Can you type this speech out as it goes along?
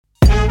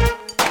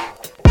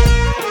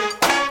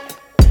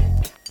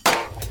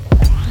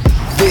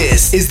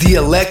This is the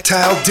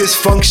Electile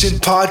Dysfunction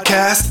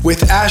Podcast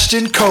with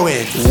Ashton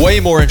Cohen. Way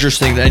more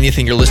interesting than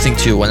anything you're listening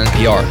to on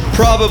NPR.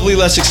 Probably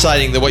less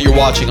exciting than what you're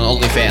watching on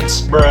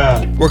OnlyFans.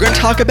 Bruh. We're going to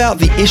talk about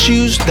the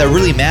issues that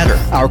really matter.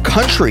 Our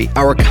country,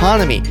 our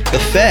economy, the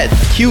Fed,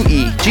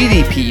 QE,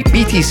 GDP,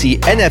 BTC,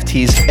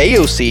 NFTs,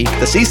 AOC,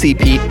 the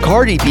CCP,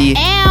 Cardi B,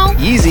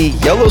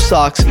 Yeezy, Yellow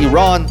Socks,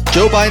 Iran,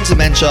 Joe Biden's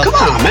dementia, Come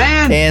on,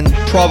 man. and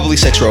probably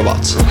sex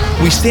robots.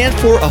 We stand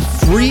for a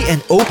free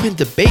and open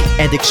debate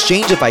and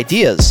exchange of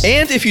ideas.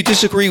 And if you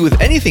disagree with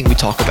anything we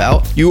talk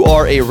about, you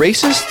are a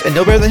racist and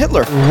no better than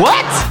Hitler.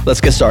 What? Let's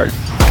get started.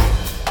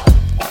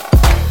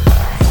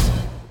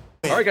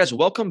 All right, guys,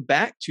 welcome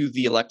back to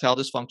the Electile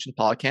Dysfunction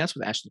Podcast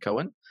with Ashton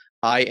Cohen.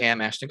 I am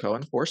Ashton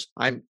Cohen, of course.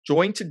 I'm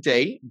joined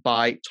today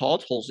by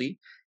Todd Hulsey.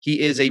 He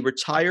is a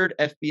retired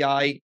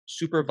FBI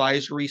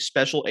supervisory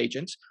special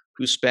agent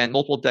who spent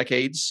multiple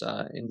decades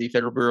in the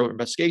Federal Bureau of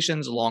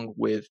Investigations, along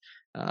with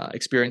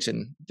experience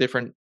in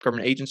different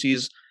government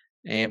agencies,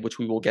 and which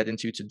we will get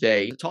into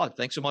today. Todd,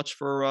 thanks so much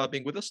for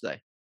being with us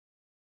today.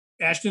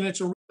 Ashton, it's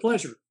a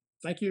pleasure.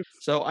 Thank you.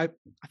 So I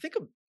think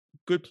a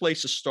good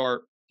place to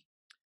start,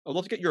 I'd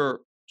love to get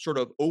your sort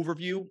of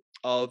overview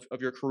of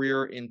your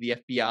career in the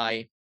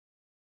FBI,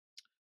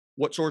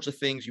 what sorts of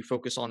things you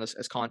focus on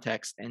as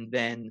context, and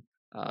then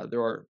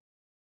there are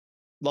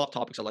a lot of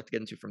topics I'd like to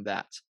get into from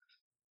that.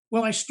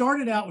 Well, I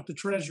started out with the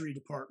Treasury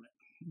Department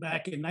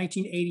back in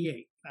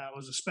 1988. I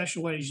was a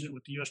special agent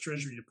with the U.S.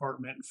 Treasury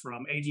Department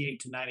from 88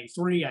 to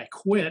 93. I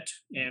quit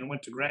and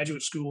went to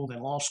graduate school, then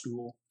law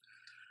school.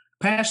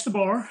 Passed the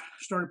bar,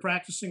 started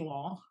practicing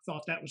law,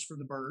 thought that was for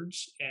the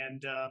birds,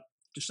 and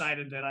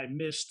decided that I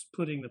missed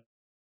putting the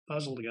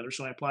puzzle together,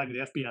 so I applied to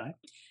the FBI.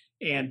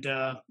 And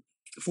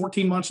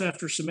 14 months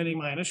after submitting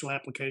my initial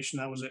application,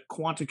 I was at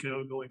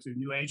Quantico going through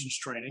new agents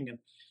training and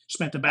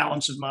spent the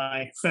balance of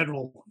my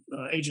federal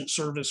agent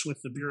service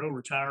with the Bureau,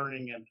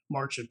 retiring in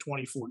March of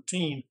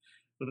 2014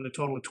 with a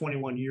total of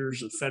 21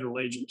 years of federal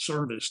agent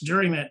service.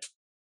 During that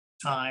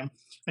time,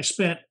 I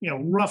spent,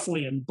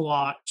 roughly in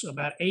blocks,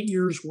 about 8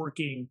 years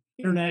working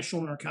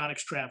international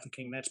narcotics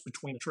trafficking. That's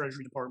between the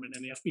Treasury Department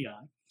and the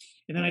FBI.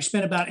 And then I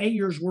spent about 8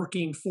 years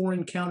working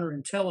foreign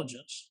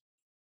counterintelligence.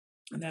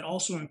 And that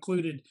also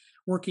included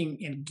working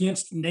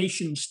against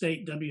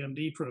nation-state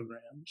WMD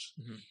programs.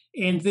 Mm-hmm.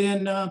 And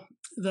then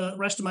the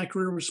rest of my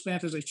career was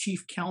spent as a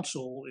chief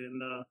counsel in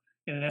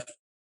an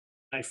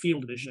FBI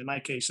field division. In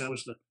my case, I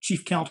was the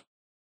chief counsel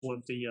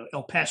of the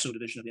El Paso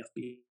division of the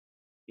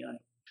FBI.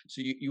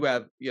 So you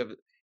have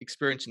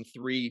experience in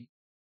three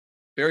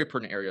very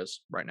pertinent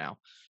areas right now.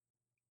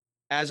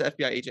 As an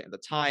FBI agent at the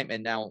time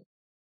and now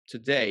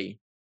today,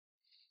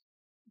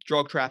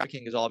 drug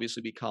trafficking has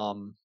obviously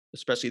become,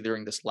 especially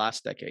during this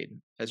last decade,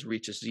 has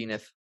reached its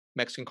zenith.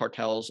 Mexican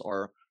cartels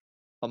are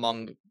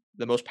among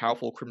the most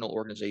powerful criminal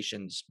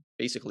organizations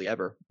basically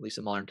ever, at least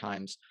in modern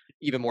times,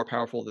 even more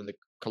powerful than the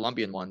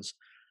Colombian ones.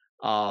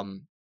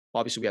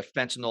 Obviously, we have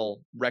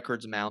fentanyl,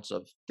 records amounts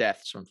of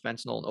deaths from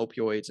fentanyl and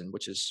opioids,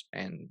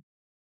 and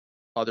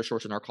other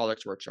sorts of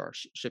narcotics which are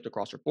shipped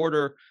across our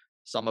border,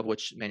 some of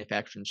which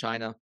manufactured in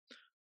China.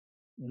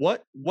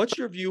 What's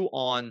your view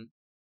on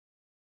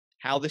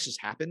how this has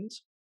happened,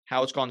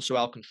 how it's gone so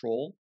out of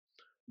control,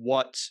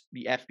 what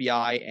the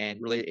FBI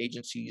and related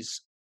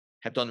agencies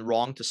have done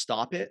wrong to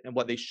stop it, and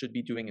what they should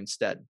be doing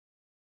instead?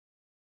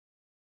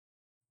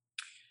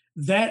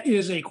 That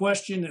is a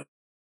question that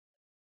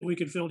we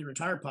could fill your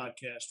entire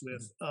podcast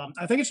with.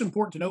 I think it's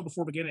important to note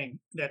before beginning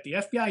that the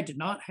FBI did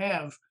not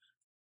have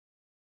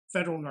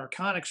federal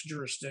narcotics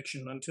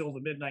jurisdiction until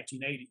the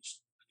mid-1980s.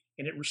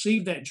 And it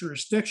received that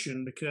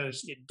jurisdiction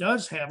because it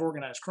does have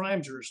organized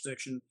crime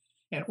jurisdiction,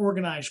 and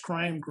organized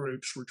crime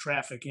groups were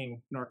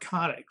trafficking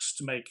narcotics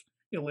to make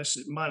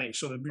illicit money.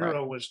 So the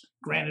Bureau was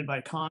granted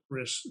by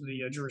Congress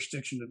the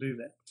jurisdiction to do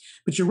that.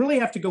 But you really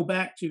have to go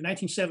back to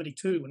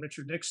 1972 when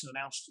Richard Nixon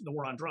announced the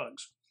war on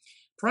drugs.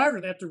 Prior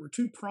to that, there were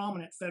two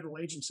prominent federal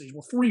agencies,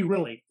 three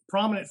really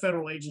prominent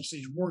federal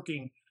agencies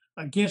working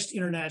against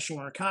international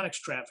narcotics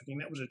trafficking.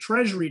 That was a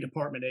Treasury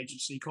Department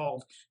agency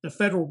called the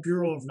Federal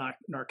Bureau of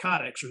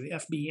Narcotics, or the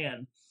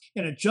FBN,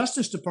 and a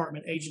Justice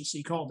Department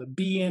agency called the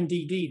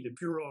BNDD, the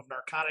Bureau of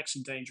Narcotics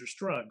and Dangerous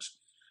Drugs.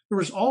 There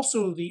was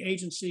also the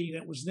agency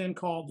that was then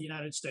called the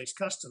United States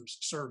Customs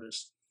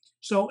Service.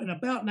 So in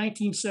about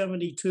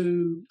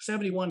 1972,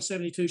 71,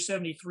 72,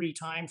 73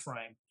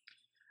 timeframe,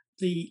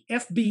 the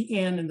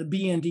FBN and the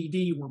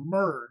BNDD were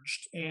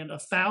merged, and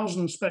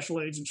 1,000 special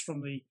agents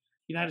from the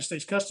United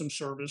States Customs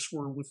Service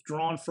were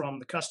withdrawn from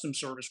the Customs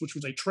Service, which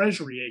was a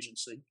Treasury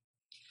agency,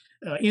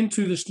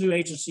 into this new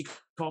agency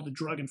called the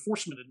Drug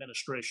Enforcement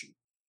Administration.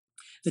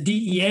 The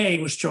DEA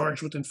was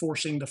charged with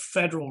enforcing the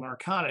federal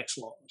narcotics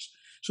laws.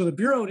 So the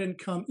Bureau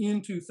didn't come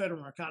into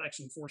federal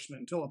narcotics enforcement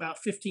until about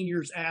 15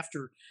 years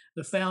after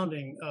the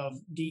founding of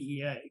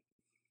DEA.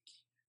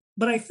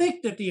 But I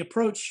think that the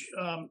approach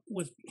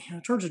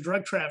in terms of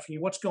drug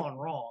trafficking, what's gone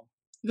wrong,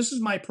 this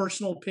is my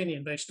personal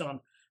opinion based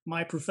on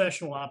my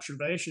professional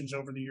observations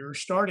over the years,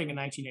 starting in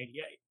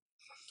 1988,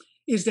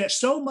 is that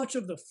so much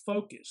of the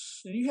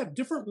focus, and you have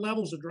different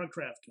levels of drug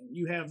trafficking.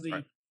 You have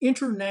the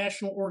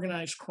international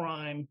organized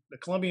crime, the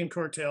Colombian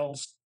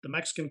cartels, the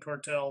Mexican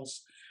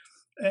cartels,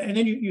 and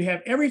then you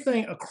have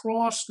everything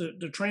across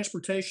the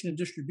transportation and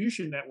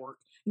distribution network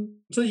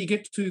until you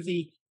get to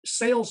the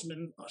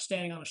salesman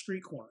standing on a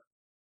street corner.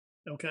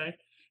 Okay.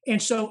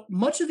 And so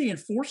much of the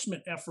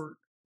enforcement effort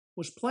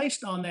was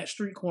placed on that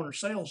street corner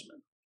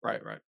salesman.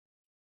 Right, right.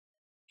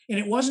 And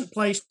it wasn't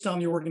placed on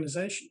the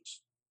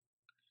organizations.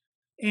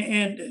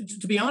 And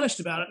to be honest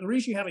about it, the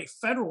reason you have a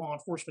federal law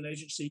enforcement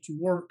agency to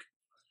work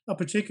a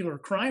particular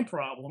crime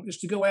problem is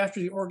to go after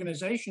the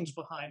organizations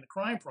behind the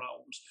crime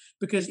problems,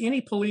 because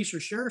any police or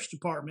sheriff's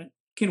department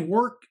can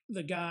work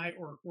the guy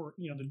or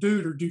the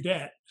dude or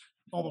dudette,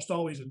 almost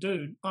always a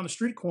dude, on the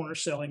street corner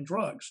selling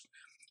drugs.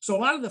 So a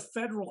lot of the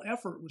federal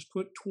effort was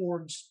put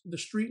towards the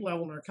street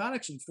level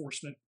narcotics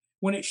enforcement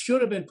when it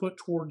should have been put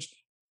towards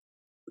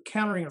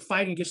countering or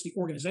fighting against the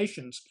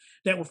organizations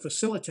that were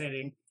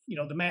facilitating,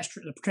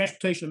 the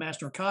transportation of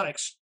mass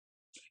narcotics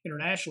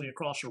internationally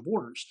across our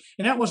borders.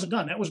 And that wasn't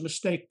done. That was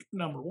mistake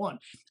number one.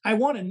 I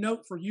want to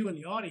note for you in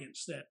the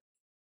audience that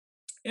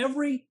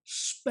every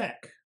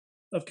speck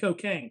of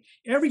cocaine,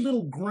 every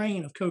little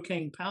grain of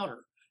cocaine powder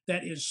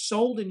that is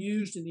sold and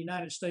used in the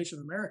United States of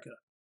America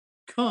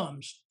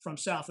comes from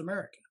South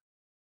America.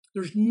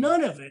 There's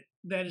none of it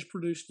that is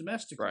produced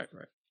domestically. Right,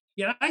 right.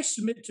 Yet I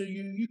submit to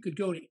you, you could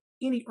go to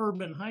any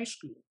urban high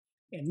school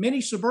and many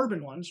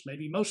suburban ones,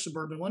 maybe most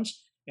suburban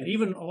ones, and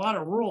even a lot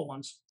of rural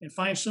ones, and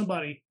find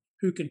somebody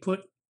who can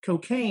put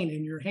cocaine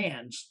in your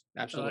hands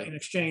in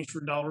exchange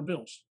for dollar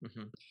bills.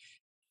 Mm-hmm.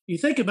 You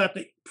think about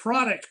the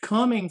product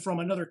coming from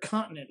another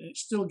continent and it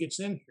still gets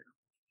in here.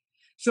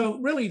 So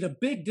really the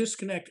big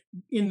disconnect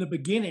in the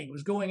beginning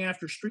was going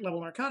after street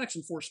level narcotics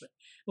enforcement.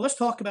 Well, let's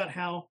talk about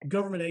how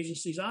government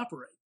agencies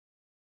operate.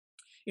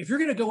 If you're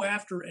going to go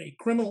after a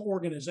criminal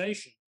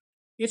organization,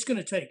 it's going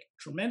to take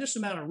tremendous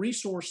amount of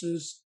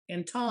resources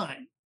and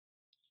time.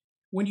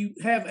 When you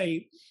have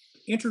a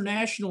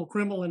international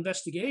criminal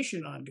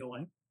investigation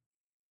ongoing,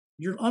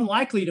 you're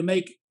unlikely to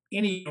make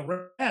any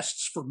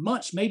arrests for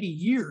months, maybe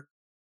years,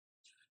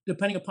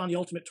 depending upon the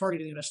ultimate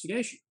target of the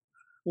investigation.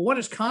 Well, what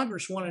does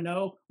Congress want to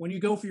know when you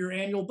go for your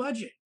annual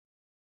budget?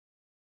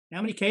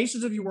 How many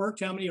cases have you worked?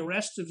 How many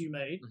arrests have you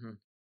made? Mm-hmm.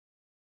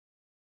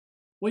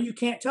 Well, you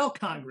can't tell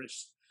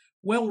Congress.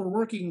 Well, we're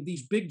working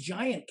these big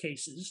giant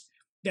cases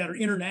that are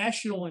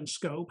international in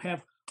scope,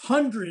 have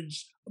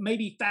hundreds,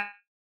 maybe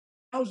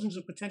thousands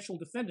of potential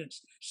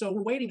defendants. So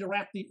we're waiting to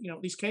wrap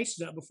these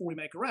cases up before we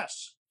make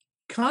arrests.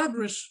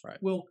 Congress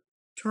will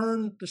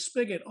turn the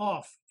spigot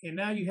off, and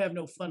now you have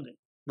no funding.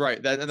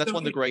 Right. And that's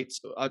one of the great,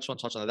 I just want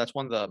to touch on that. That's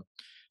one of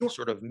the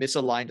sort of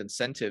misaligned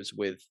incentives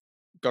with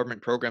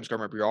government programs,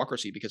 government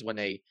bureaucracy, because when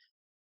a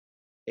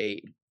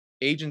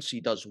agency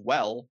does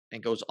well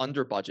and goes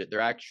under budget, they're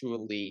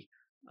actually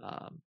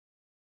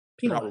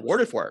not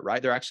rewarded for it,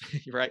 right? They're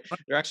actually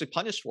They're actually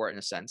punished for it in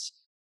a sense,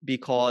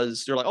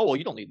 because they're like, oh, well,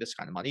 you don't need this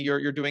kind of money.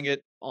 You're doing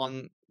it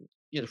on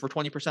for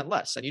 20%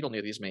 less, and you don't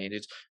need these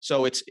mandates.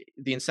 So it's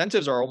the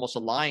incentives are almost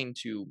aligned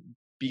to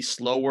be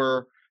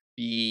slower,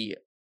 be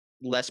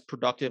less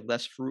productive,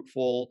 less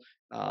fruitful,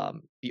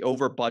 be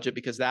over budget,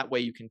 because that way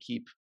you can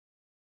keep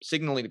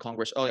signaling to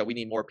Congress, oh yeah, we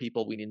need more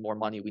people, we need more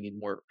money, we need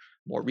more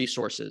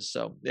resources.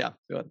 So yeah,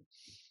 good.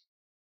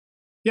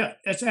 Yeah,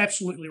 that's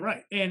absolutely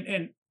right.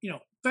 And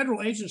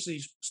federal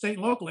agencies, state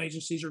and local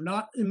agencies are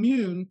not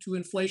immune to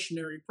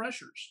inflationary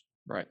pressures.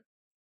 Right.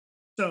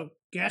 So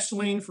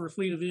gasoline for a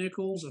fleet of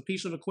vehicles, a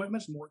piece of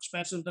equipment is more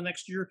expensive the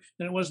next year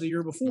than it was the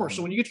year before. Mm-hmm.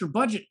 So when you get your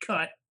budget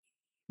cut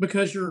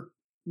because you're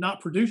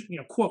not producing,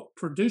 quote,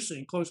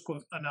 producing, close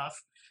quote,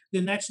 enough,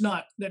 then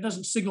that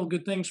doesn't signal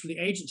good things for the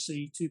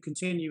agency to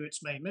continue its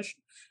main mission.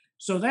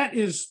 So that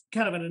is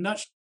kind of in a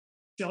nutshell.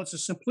 It's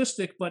a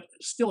simplistic, but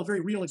still a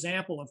very real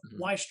example of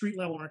why street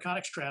level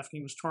narcotics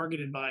trafficking was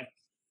targeted by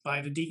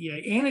the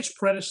DEA and its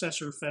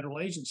predecessor federal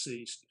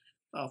agencies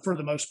for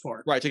the most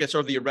part. Right, to get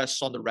sort of the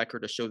arrests on the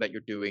record to show that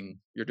you're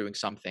doing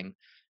something.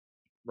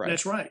 Right.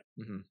 That's right.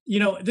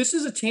 Mm-hmm. This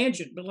is a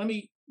tangent, but let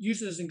me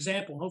use it as an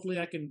example. Hopefully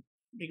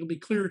it'll be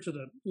clear to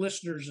the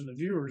listeners and the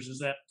viewers, is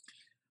that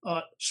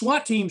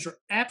SWAT teams are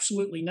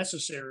absolutely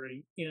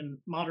necessary in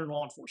modern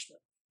law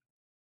enforcement.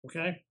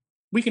 Okay?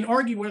 We can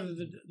argue whether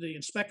the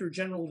Inspector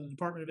General of the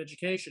Department of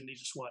Education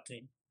needs a SWAT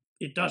team.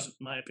 It doesn't,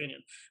 in my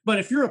opinion. But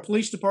if you're a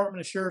police department,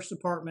 a sheriff's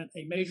department,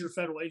 a major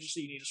federal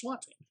agency, you need a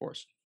SWAT team. Of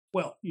course.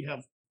 Well, you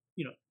have,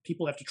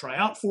 people have to try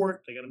out for it.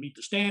 They got to meet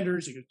the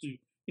standards. They got to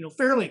do,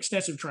 fairly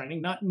extensive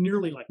training, not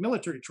nearly like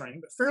military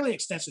training, but fairly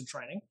extensive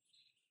training.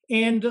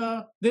 And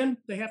then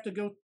they have to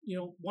go,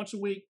 once a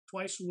week,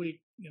 twice a week.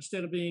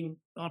 Instead of being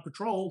on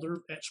patrol,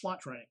 they're at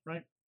SWAT training,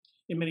 right?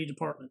 In many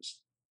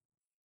departments.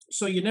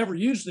 So you never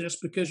use this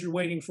because you're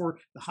waiting for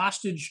the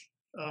hostage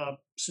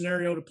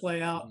scenario to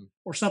play out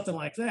or something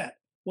like that.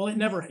 Well,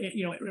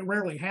 it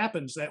rarely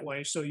happens that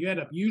way. So you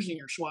end up using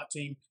your SWAT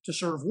team to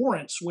serve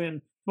warrants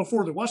when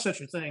before there was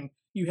such a thing,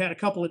 you had a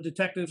couple of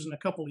detectives and a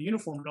couple of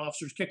uniformed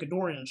officers kick a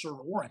door in and serve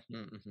a warrant.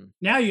 Mm-hmm.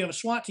 Now you have a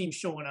SWAT team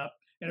showing up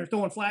and they're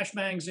throwing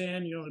flashbangs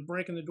in, they're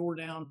breaking the door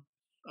down,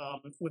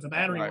 with a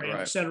battering ram,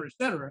 Right. et cetera, et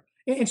cetera.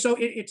 And so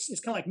it's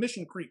kind of like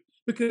mission creep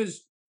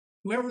because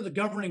whoever the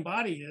governing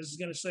body is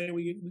going to say, well,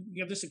 you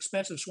have this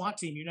expensive SWAT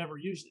team, you never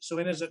use it. So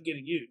it ends up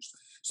getting used.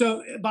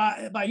 So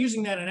by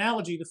using that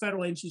analogy, the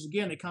federal agencies,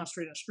 again, they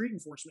concentrate on street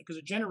enforcement because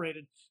it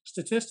generated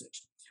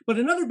statistics. But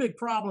another big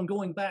problem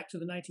going back to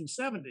the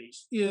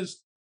 1970s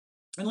is,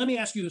 and let me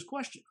ask you this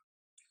question.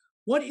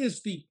 What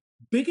is the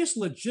biggest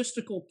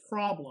logistical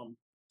problem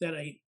that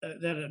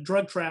a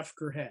drug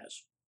trafficker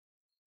has?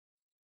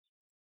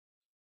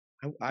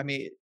 I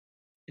mean,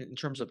 in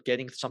terms of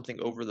getting something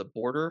over the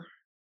border,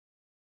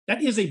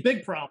 That is a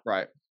big problem,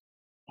 right?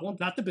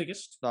 not the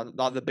biggest.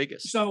 Not the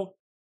biggest. So,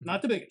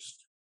 not the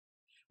biggest.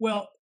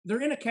 Well,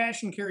 they're in a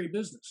cash and carry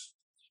business.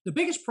 The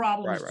biggest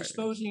problem is Right.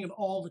 disposing of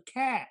all the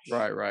cash.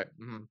 Right.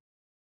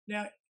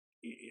 Now,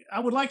 I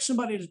would like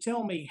somebody to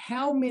tell me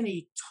how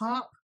many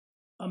top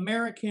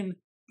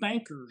American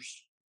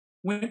bankers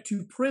went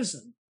to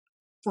prison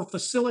for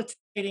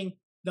facilitating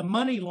the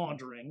money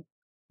laundering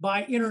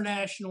by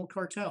international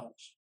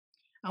cartels.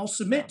 I'll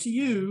submit to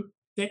you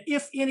that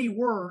if any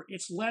were,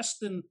 it's less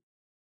than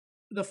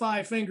the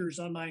 5 fingers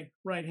on my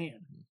right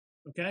hand.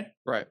 Okay?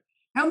 Right.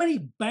 How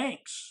many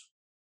banks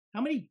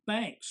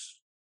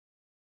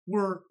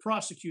were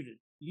prosecuted?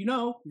 You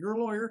know, you're a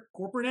lawyer,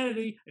 corporate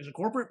entity, as a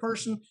corporate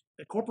person,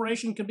 a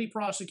corporation can be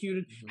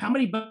prosecuted. How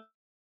many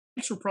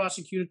banks were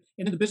prosecuted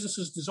and then the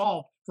businesses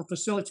dissolved for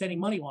facilitating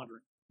money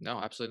laundering? No,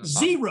 absolutely not.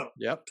 Zero,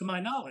 Yep. to my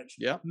knowledge.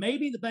 Yep.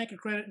 Maybe the Bank of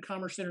Credit and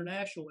Commerce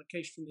International, a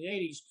case from the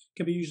 80s,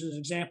 can be used as an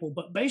example.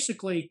 But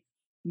basically,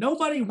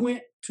 nobody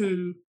went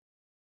to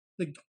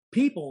the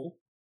people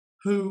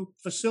who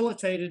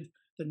facilitated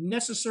the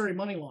necessary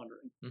money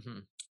laundering.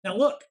 Now,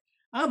 look,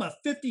 I'm a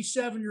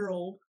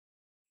 57-year-old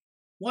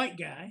white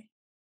guy,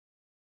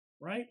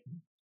 right?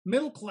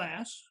 Middle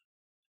class,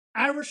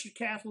 Irish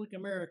Catholic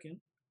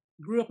American,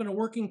 grew up in a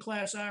working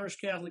class Irish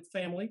Catholic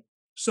family,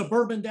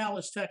 suburban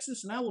Dallas,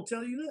 Texas. And I will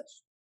tell you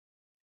this,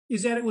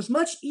 is that it was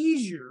much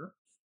easier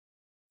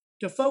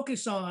to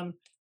focus on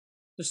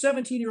the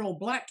 17-year-old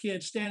black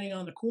kid standing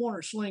on the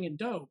corner slinging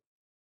dope,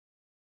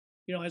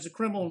 you know, as a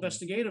criminal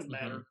investigative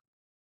matter,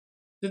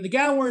 than the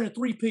guy wearing a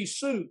 3-piece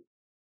suit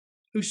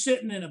who's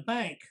sitting in a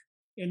bank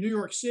in New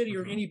York City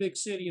or any big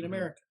city in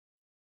America.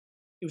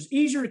 It was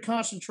easier to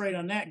concentrate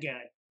on that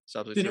guy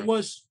than it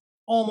was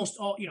almost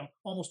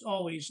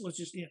always. Let's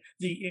just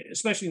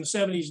especially in the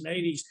 70s and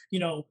 80s, you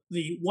know,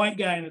 the white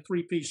guy in a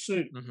 3-piece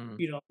suit,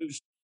 you know,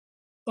 who's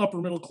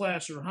upper middle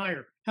class or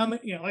higher. How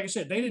many? You know, like I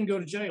said, they didn't go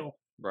to jail,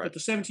 but the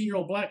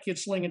 17-year-old black kid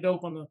slinging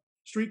dope on the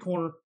street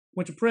corner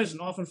went to prison,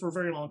 often for a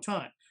very long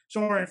time.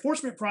 So our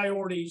enforcement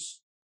priorities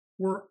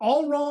were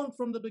all wrong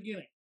from the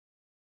beginning.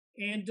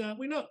 And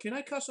we know, can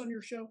I cuss on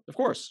your show? Of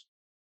course.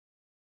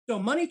 So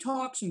money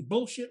talks and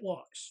bullshit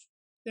walks.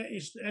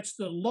 That's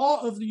the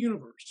law of the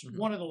universe,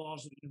 one of the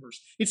laws of the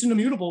universe. It's an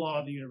immutable law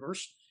of the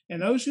universe.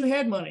 And those who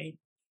had money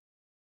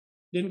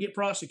didn't get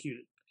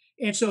prosecuted.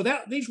 And so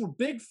these were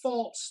big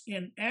faults.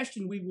 And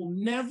Ashton, we will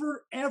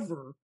never,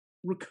 ever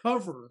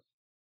recover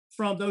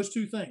from those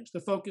two things,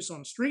 the focus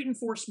on street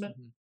enforcement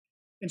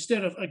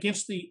instead of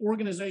against the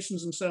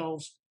organizations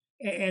themselves,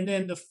 and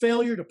then the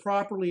failure to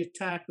properly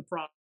attack the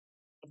problem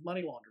of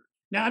money laundering.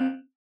 Now,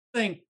 I'm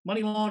saying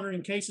money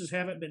laundering cases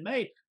haven't been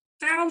made.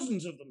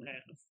 Thousands of them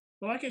have.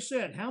 But like I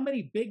said, how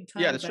many big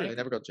time? Yeah, that's true. They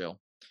never go to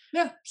jail.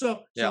 Yeah.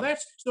 So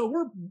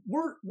we're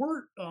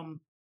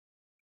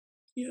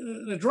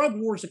the drug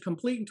war is a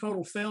complete and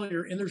total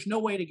failure, and there's no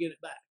way to get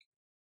it back.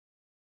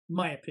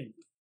 My opinion.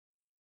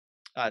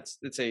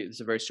 It's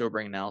a very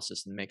sobering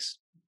analysis and makes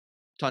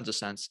tons of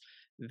sense.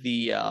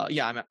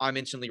 I'm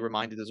instantly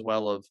reminded as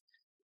well of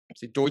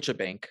the Deutsche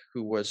Bank,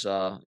 who was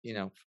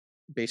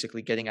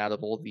basically getting out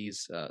of all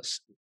these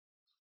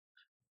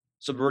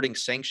subverting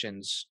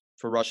sanctions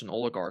for Russian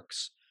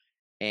oligarchs,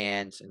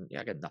 and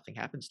again, nothing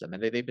happens to them.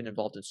 And they've been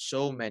involved in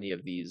so many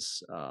of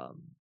these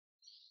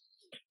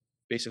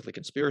basically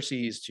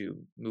conspiracies to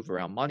move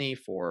around money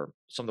for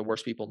some of the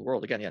worst people in the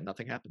world. Again,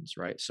 nothing happens,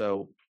 right?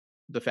 So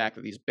the fact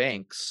that these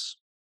banks,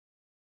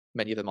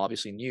 many of them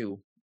obviously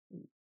knew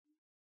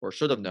or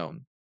should have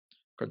known,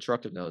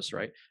 constructive knows,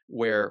 right,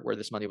 where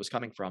this money was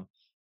coming from,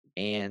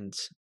 and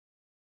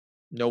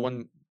no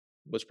one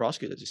was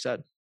prosecuted, as you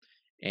said.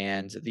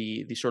 And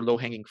the sort of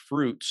low-hanging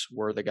fruits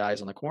were the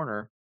guys on the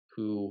corner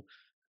who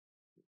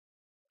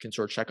can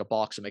sort of check a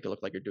box and make it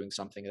look like you're doing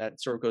something. That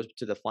sort of goes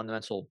to the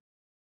fundamental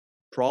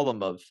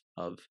problem of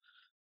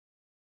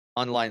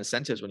unaligned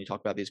incentives when you talk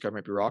about these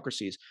government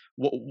bureaucracies.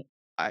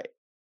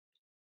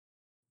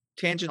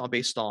 Tangent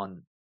based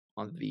on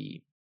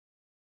the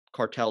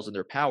cartels and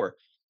their power.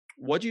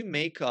 What do you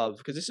make of,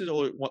 because this is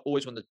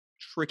always one of the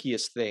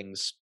trickiest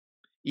things,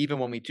 even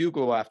when we do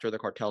go after the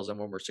cartels and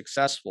when we're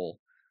successful,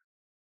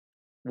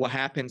 what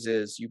happens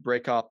is you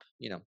break up,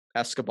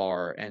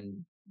 Escobar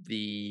and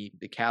the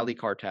Cali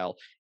cartel,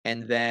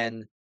 and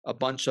then a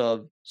bunch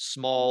of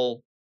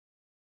small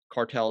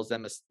cartels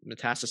then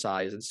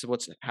metastasize. And this is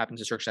what's happened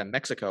to certain extent in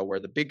Mexico, where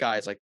the big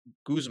guys like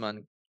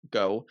Guzman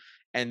go,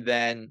 and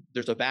then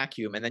there's a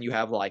vacuum, and then you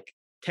have like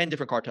 10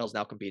 different cartels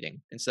now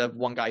competing instead of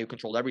one guy who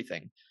controlled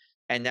everything.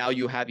 And now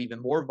you have even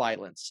more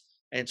violence,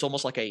 and it's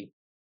almost like a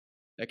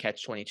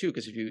catch-22,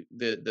 because if you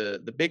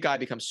the big guy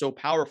becomes so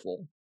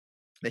powerful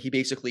that he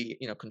basically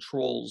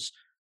controls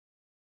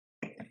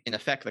in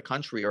effect the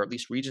country, or at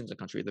least regions of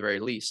the country at the very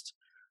least.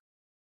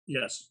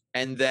 Yes.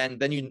 And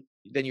then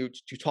you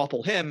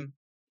topple him,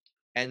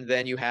 and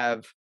then you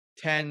have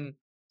 10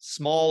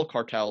 small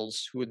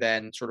cartels who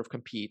then sort of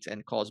compete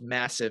and cause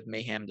massive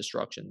mayhem,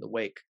 destruction in the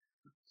wake.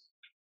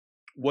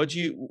 What do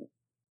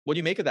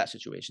you make of that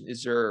situation?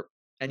 Is there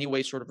any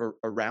way sort of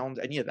around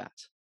any of that?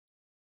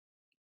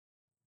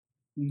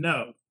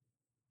 No.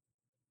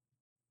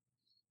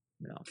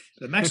 No.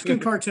 The Mexican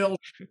cartels.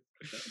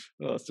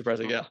 Oh, that's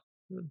depressing. Yeah.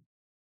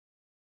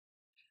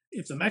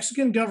 If the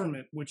Mexican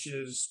government, which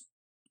is,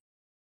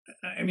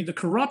 I mean, the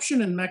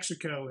corruption in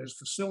Mexico has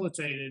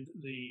facilitated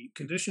the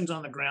conditions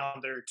on the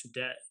ground there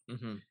today.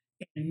 Mm-hmm.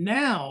 And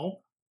now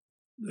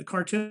the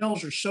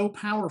cartels are so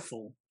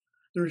powerful,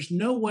 there is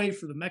no way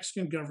for the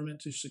Mexican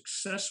government to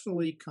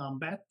successfully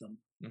combat them.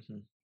 Mm-hmm.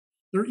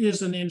 There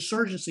is an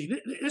insurgency.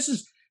 This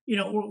is,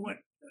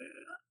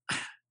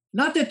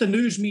 not that the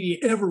news media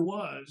ever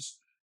was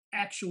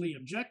actually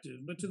objective,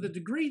 but to the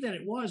degree that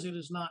it was, it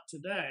is not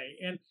today.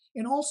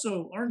 And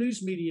also our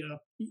news media,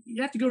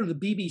 you have to go to the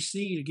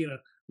BBC to get a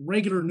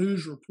regular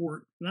news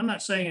report. And I'm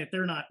not saying that they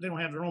don't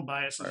have their own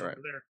biases over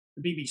there,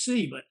 the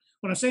BBC, but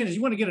what I'm saying is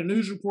you want to get a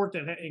news report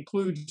that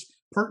includes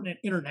pertinent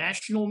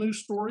international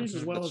news stories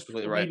as well as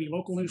maybe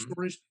local news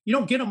stories. You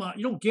don't get them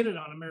you don't get it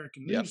on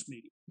American news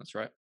media. That's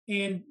right.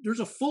 And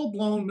there's a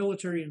full-blown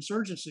military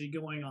insurgency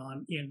going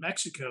on in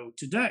Mexico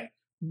today.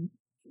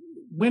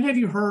 When have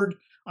you heard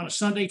on a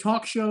Sunday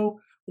talk show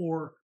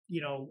or,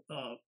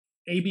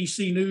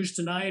 ABC News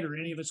Tonight or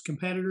any of its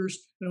competitors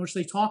in which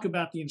they talk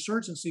about the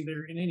insurgency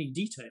there in any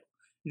detail?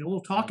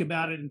 We'll talk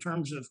about it in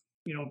terms of,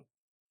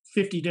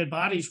 50 dead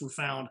bodies were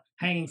found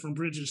hanging from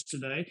bridges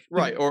today.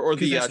 Right. Or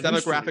the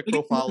demographic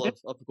profile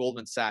of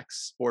Goldman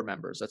Sachs board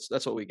members.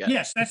 That's what we get.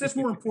 Yes, that's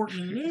more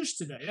important in the news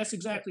today. That's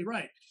exactly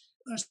right.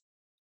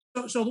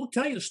 So they'll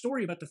tell you the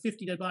story about the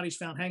 50 dead bodies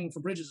found hanging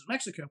from bridges in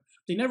Mexico.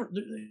 There's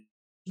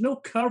no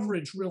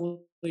coverage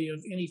really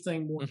of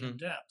anything more in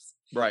depth.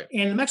 Right.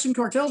 And the Mexican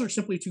cartels are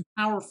simply too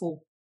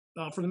powerful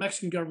for the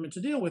Mexican government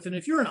to deal with. And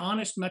if you're an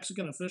honest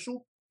Mexican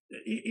official,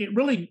 it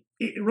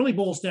really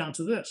boils down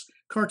to this.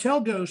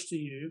 Cartel goes to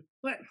you.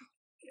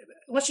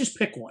 Let's just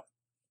pick one.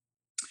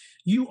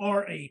 You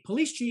are a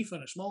police chief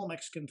in a small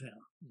Mexican town.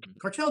 Mm-hmm.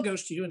 Cartel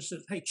goes to you and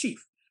says, "Hey,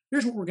 chief,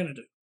 here's what we're going to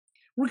do.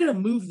 We're going to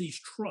move these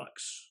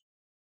trucks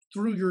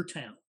through your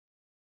town.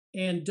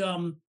 And,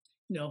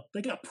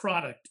 they got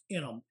product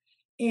in them.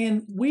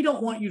 And we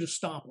don't want you to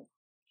stop them.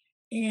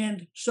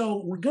 And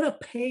so we're going to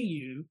pay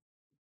you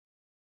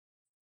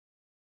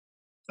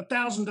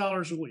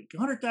 $1,000 a week,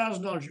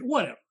 $100,000 a year,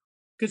 whatever.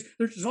 Because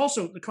there's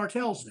also, the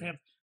cartels have,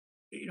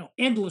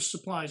 endless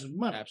supplies of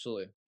money.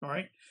 Absolutely. All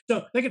right.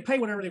 So they can pay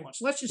whatever they want.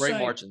 So let's just say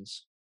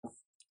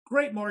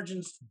great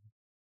margins,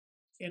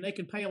 and they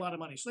can pay a lot of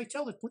money. So they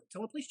tell the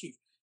police chief,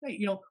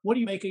 "Hey, what do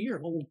you make a year?"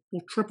 "Well,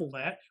 we'll triple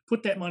that.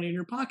 Put that money in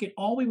your pocket.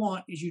 All we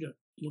want is you to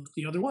look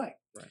the other way."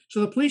 Right.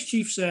 So the police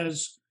chief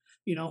says,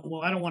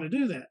 "Well, I don't want to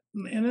do that."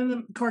 And then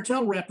the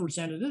cartel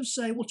representatives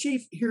say, "Well,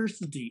 chief, here's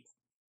the deal.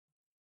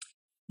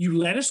 You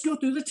let us go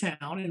through the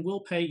town, and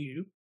we'll pay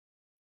you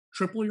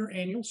triple your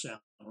annual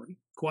salary,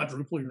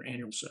 quadruple your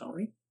annual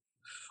salary.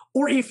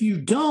 Or if you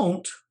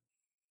don't,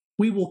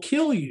 we will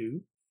kill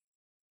you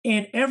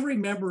and every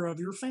member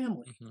of your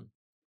family. Mm-hmm.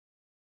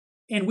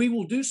 And we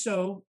will do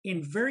so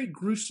in very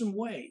gruesome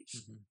ways.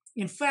 Mm-hmm.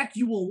 In fact,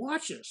 you will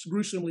watch us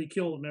gruesomely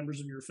kill the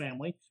members of your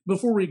family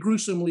before we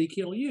gruesomely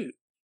kill you.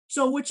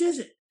 So which is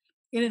it?"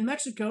 And in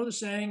Mexico, the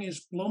saying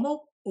is plomo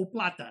o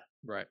plata,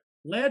 right?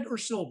 Lead or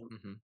silver.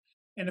 Mm-hmm.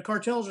 And the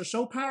cartels are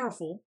so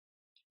powerful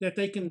that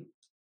they can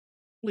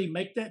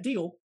make that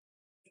deal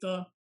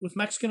with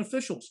Mexican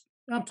officials.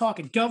 And I'm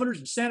talking governors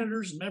and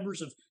senators and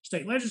members of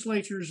state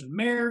legislatures and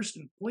mayors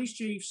and police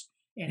chiefs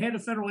and head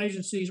of federal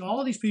agencies. All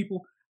of these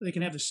people, they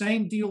can have the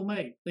same deal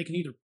made. They can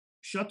either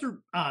shut their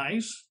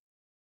eyes,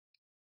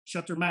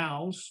 shut their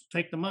mouths,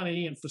 take the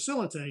money and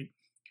facilitate,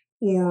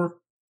 or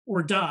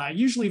die,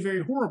 usually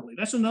very horribly.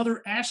 That's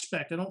another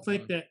aspect I don't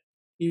think that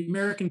the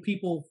American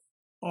people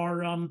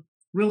are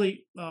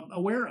really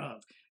aware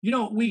of.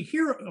 We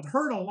have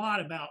heard a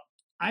lot about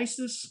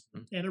ISIS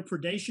and their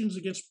predations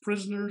against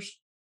prisoners,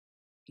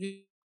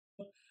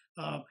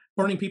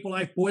 burning people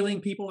alive,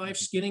 boiling people alive,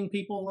 skinning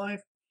people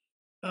alive.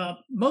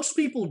 Most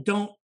people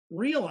don't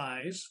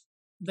realize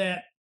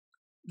that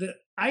the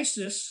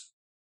ISIS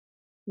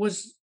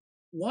was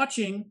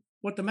watching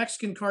what the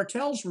Mexican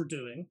cartels were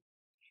doing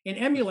and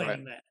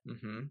emulating that.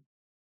 Mm-hmm.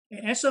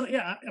 And so,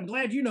 I'm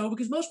glad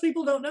because most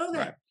people don't know that.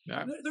 Right.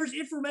 Yeah. There's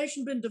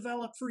information been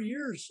developed for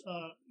years,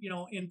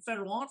 in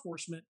federal law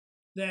enforcement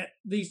that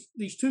these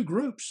two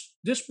groups,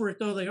 disparate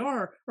though they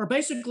are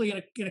basically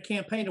in a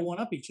campaign to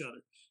one-up each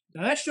other.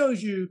 Now that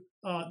shows you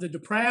the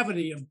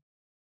depravity of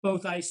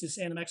both ISIS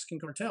and the Mexican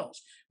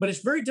cartels. But it's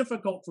very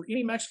difficult for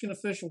any Mexican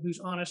official who's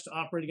honest to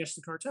operate against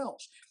the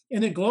cartels.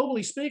 And then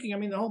globally speaking, I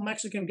mean, the whole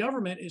Mexican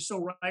government is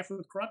so rife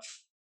with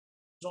corruption,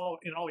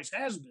 it always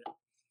has been,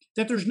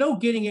 that there's no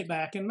getting it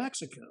back in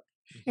Mexico.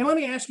 And let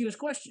me ask you this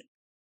question.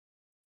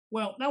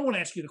 Well, I won't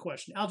ask you the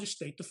question. I'll just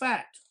state the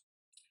fact.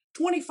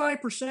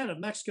 25% of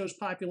Mexico's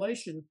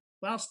population,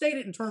 well, I'll state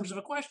it in terms of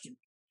a question.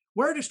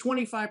 Where does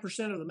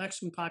 25% of the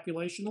Mexican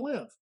population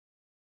live?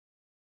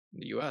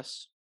 In the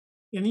U.S.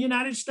 In the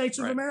United States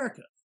of Right.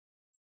 America.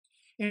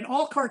 And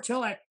all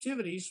cartel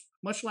activities,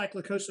 much like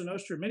La Cosa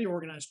Nostra, many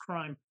organized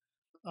crime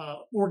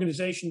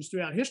organizations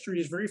throughout history,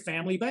 is very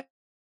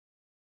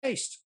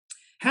family-based.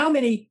 How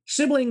many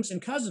siblings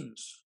and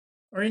cousins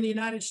are in the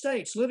United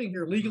States living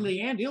here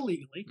legally and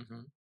illegally,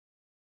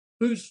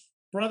 whose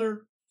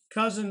brother,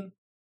 cousin,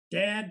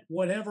 dad,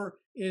 whatever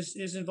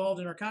is involved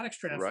in narcotics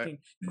trafficking?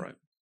 Right.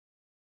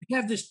 We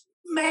have this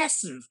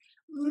massive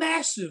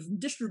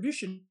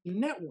distribution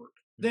network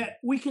that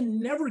we can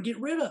never get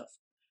rid of.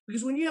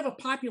 Because when you have a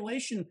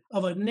population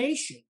of a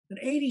nation, an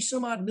 80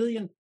 some odd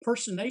million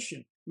person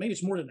nation, maybe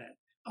it's more than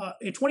that,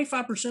 and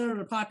 25% of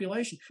the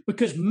population,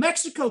 because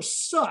Mexico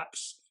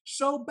sucks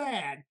so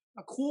bad,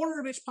 a quarter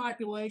of its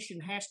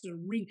population has to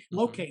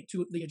relocate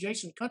to the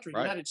adjacent country, the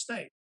United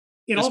States.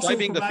 It Despite also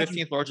being the provides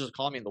 15th largest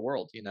economy in the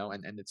world,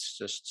 and it's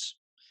just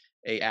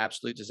a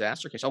absolute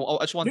disaster case. I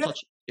just want to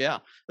touch, I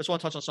just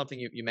want to touch on something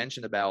you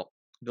mentioned about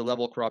the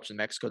level of corruption in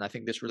Mexico, and I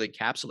think this really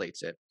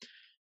encapsulates it.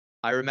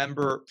 I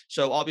remember,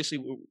 so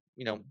obviously,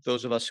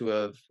 those of us who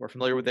are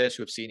familiar with this,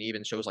 who have seen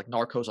even shows like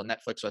Narcos on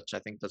Netflix, which I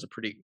think does a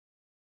pretty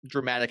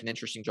dramatic and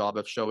interesting job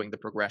of showing the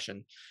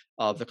progression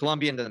of the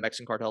Colombian and the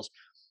Mexican cartels.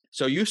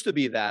 So it used to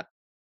be that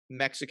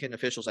Mexican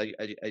officials, as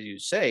you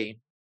say,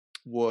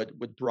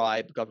 would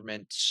bribe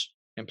government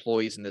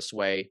employees in this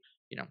way,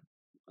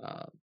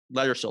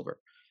 letter silver,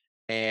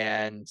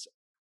 and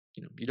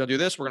you don't do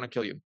this, we're going to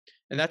kill you,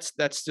 and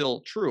that's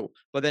still true.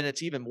 But then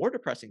it's even more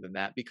depressing than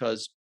that,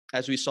 because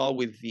as we saw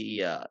with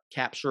the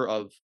capture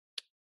of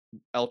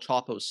El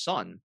Chapo's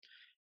son,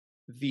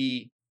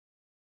 the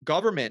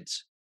government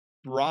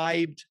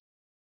bribed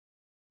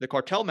the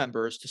cartel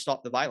members to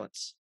stop the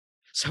violence.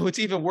 So it's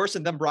even worse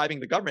than them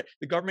bribing the government.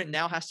 The government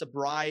now has to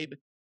bribe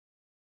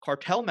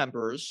cartel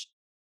members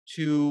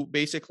to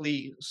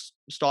basically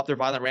stop their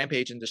violent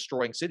rampage and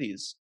destroying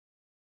cities.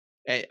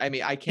 I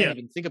mean, I can't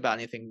even think about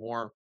anything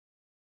more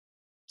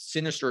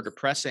sinister,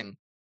 depressing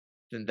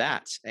than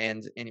that.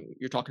 And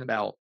you're talking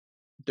about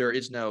there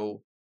is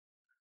no.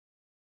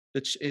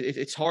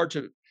 It's hard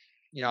to,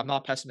 I'm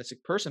not a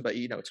pessimistic person, but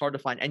it's hard to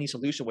find any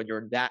solution when you're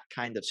in that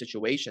kind of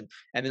situation.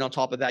 And then on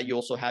top of that, you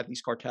also have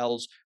these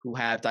cartels who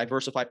have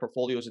diversified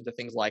portfolios into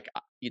things like,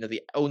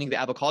 owning the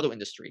avocado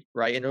industry,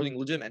 right, and owning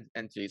legitimate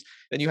entities.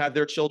 Then you have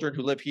their children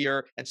who live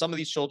here, and some of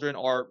these children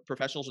are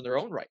professionals in their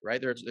own right,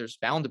 right? There's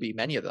bound to be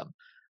many of them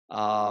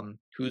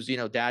whose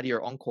daddy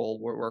or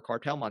uncle were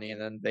cartel money,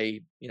 and then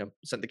they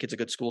sent the kids to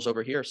good schools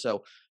over here.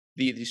 So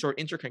the sort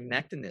of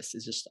interconnectedness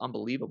is just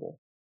unbelievable.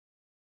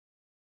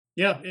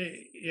 Yeah,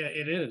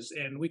 it is,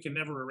 and we can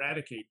never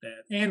eradicate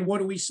that. And what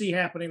do we see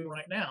happening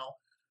right now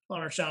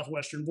on our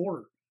southwestern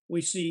border?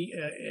 We see,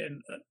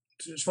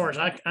 as far as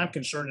I'm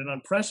concerned, an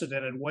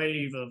unprecedented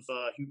wave of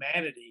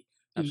humanity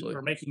who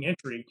are making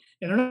entry,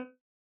 and they're not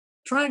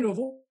trying to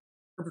avoid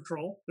border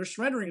patrol. They're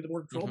surrendering to the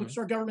border patrol because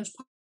our government's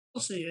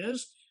policy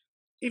is,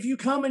 if you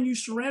come and you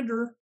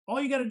surrender, all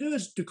you got to do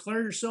is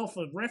declare yourself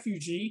a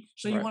refugee,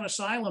 say you want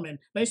asylum, and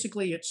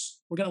basically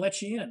we're going to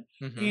let you in.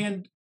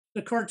 And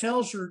the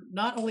cartels are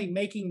not only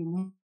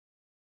making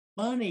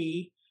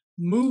money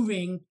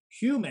moving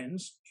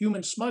humans,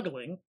 human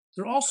smuggling,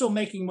 they're also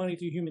making money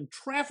through human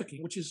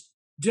trafficking, which is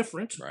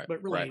different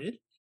but related.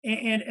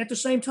 And at the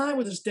same time,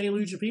 with this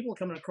deluge of people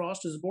coming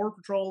across, does the Border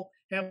Patrol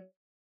have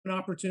an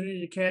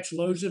opportunity to catch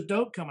loads of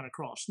dope coming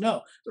across?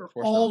 No, they're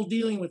all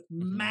dealing with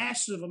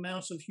massive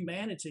amounts of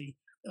humanity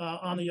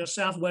on the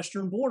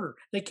southwestern border.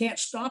 They can't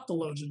stop the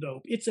loads of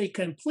dope. It's a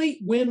complete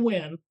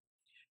win-win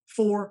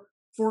for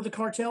the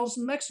cartels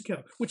in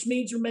Mexico, which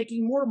means they're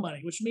making more money,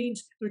 which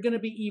means they're going to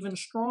be even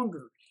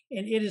stronger.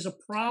 And it is a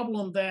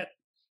problem that,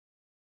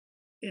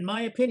 in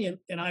my opinion,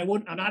 and I'm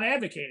not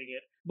advocating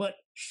it, but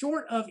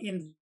short of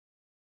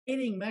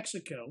invading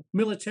Mexico,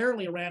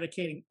 militarily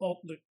eradicating all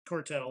the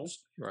cartels,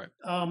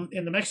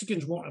 and the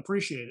Mexicans won't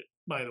appreciate it,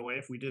 by the way,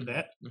 if we did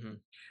that.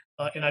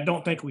 And I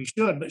don't think we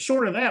should. But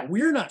short of that,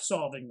 we're not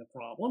solving the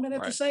problem. And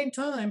at the same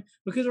time,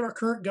 because of our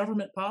current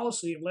government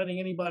policy of letting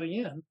anybody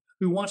in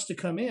who wants to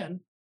come in,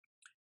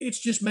 it's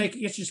just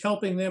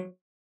helping them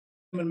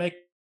and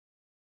making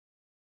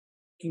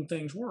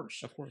things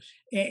worse. Of course.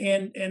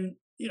 And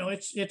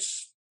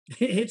it's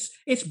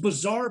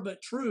bizarre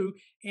but true.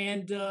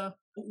 And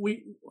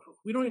we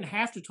don't even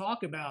have to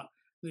talk about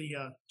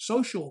the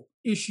social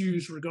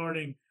issues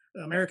regarding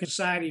American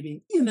society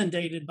being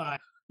inundated by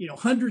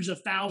hundreds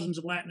of thousands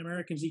of Latin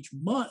Americans each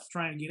month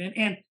trying to get in.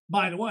 And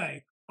by the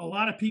way, a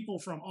lot of people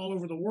from all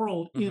over the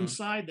world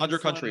inside that other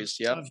countries,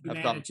 of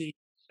humanity.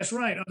 That's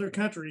right, other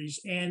countries.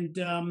 And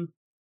no,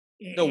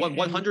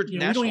 100 we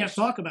nationals. don't have to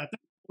talk about that.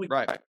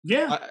 Right.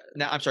 Yeah.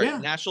 Now, I'm sorry. Yeah.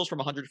 Nationals from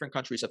 100 different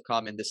countries have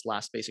come in this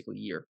last basically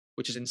year,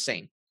 which is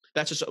insane.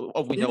 That's just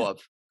what we know Yeah. of.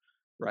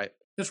 Right.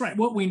 That's right.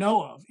 What we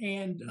know of.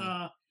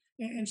 Mhm.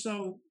 And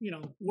so,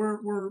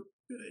 we're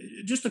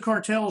just the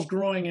cartels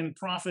growing in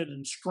profit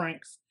and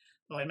strength.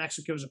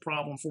 Mexico is a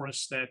problem for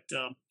us that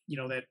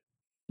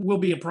will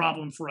be a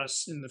problem for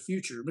us in the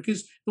future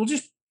because they'll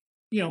just,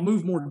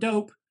 move more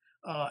dope.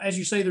 As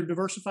you say, they're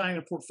diversifying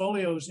their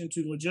portfolios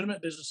into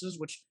legitimate businesses,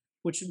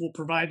 which will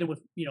provide them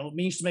with,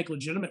 means to make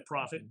legitimate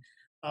profit.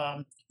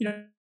 Um, you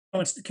know,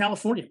 it's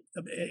California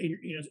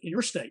in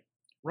your state.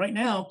 Right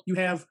now, you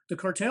have the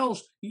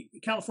cartels,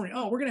 California.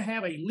 Oh, we're going to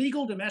have a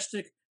legal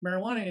domestic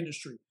marijuana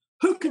industry.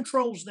 Who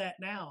controls that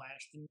now,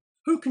 Ashton?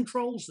 Who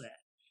controls that?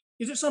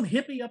 Is it some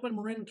hippie up in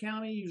Marin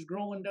County who's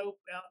growing dope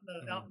out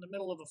Mhm. in the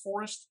middle of a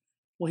forest?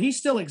 Well, he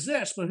still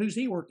exists, but who's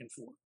he working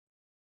for?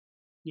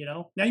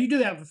 Now you do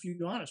have a few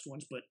honest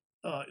ones, but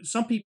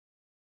some people,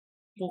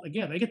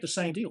 again, they get the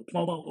same deal,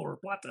 plomo or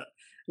plata,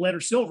 lead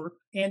or silver.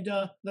 And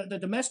the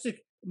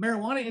domestic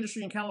marijuana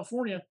industry in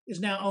California is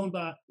now owned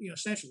by,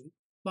 essentially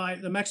by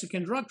the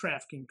Mexican drug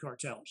trafficking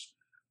cartels.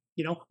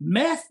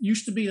 Meth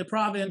used to be the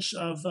province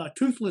of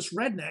toothless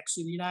rednecks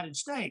in the United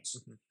States.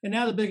 Mhm. And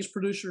now the biggest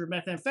producer of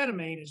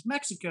methamphetamine is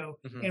Mexico.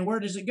 Mhm. And where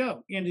does it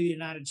go? Into the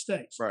United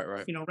States. Right.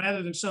 Right.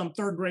 Rather than some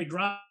third grade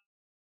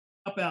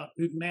dropout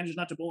who manages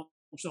not to blow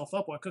himself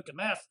up while cooking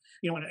meth,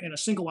 in a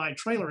single-eyed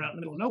trailer out in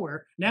the middle of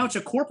nowhere. Now it's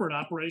a corporate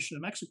operation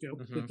in Mexico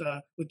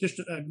with just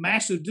a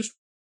massive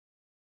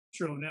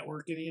distro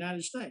network in the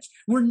United States.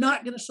 We're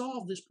not going to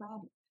solve this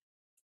problem.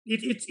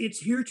 It's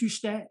here to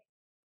stay.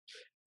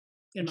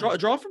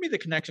 Draw for me the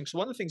connection. So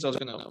one of the things I was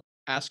going to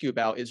ask you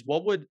about is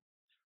what would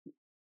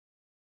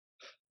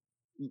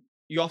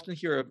you often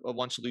hear of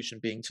one solution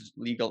being to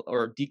legal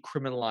or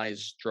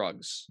decriminalize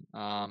drugs.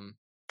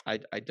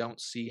 I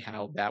don't see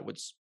how that would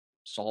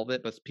solve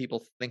it, but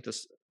people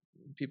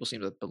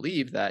seem to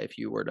believe that if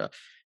you were to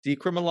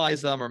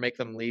decriminalize them or make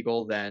them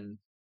legal, then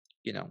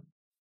you know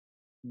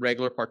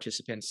regular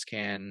participants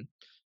can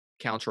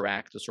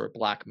counteract the sort of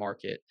black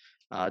market.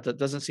 That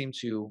doesn't seem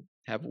to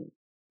have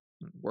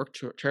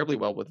worked terribly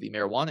well with the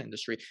marijuana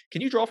industry.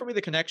 Can you draw for me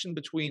the connection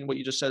between what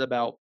you just said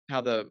about how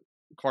the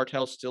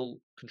cartel still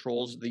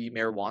controls the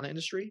marijuana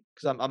industry?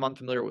 Because I'm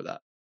unfamiliar with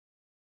that.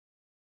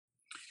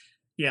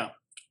 Yeah.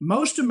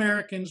 Most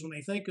Americans, when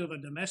they think of a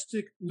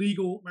domestic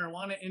legal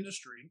marijuana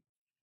industry,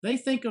 they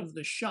think of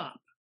the shop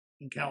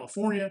in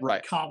California,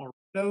 Right.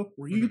 Colorado,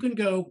 where you can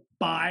go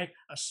buy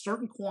a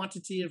certain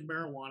quantity of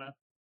marijuana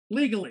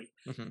legally.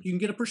 Mm-hmm. You can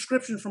get a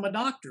prescription from a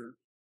doctor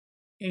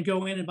and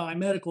go in and buy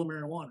medical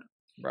marijuana.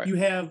 Right. You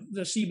have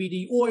the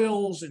CBD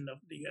oils and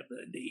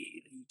the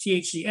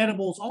THC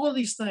edibles, all of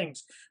these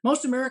things.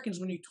 Most Americans,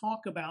 when you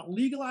talk about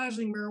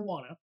legalizing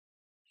marijuana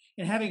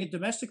and having a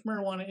domestic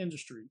marijuana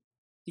industry,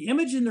 the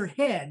image in their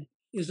head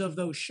is of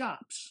those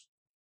shops.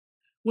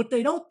 What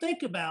they don't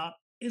think about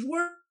is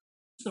where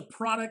does the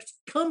product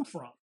come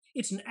from?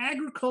 It's an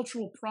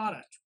agricultural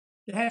product.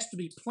 It has to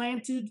be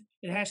planted.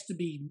 It has to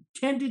be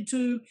tended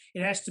to.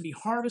 It has to be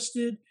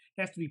harvested.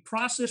 It has to be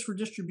processed for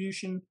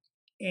distribution.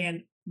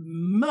 And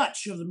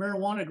much of the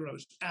marijuana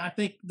grows, I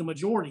think the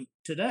majority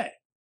today,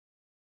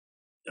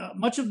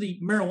 much of the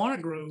marijuana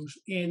grows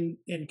in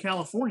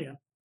California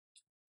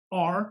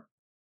are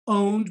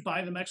owned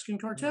by the Mexican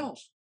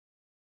cartels.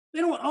 They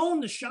don't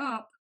own the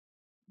shop,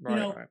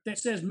 Right. that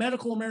says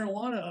medical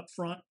marijuana up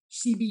front,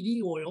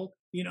 CBD oil,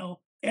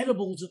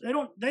 edibles. They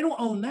don't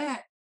own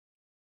that.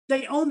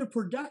 They own the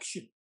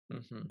production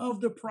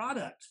of the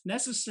product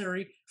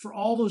necessary for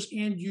all those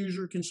end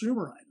user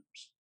consumer items.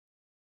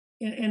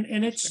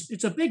 And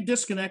it's a big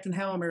disconnect in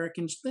how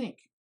Americans think.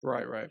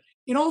 Right.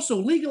 And also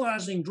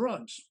legalizing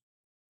drugs.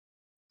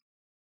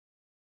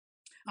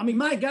 I mean,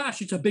 my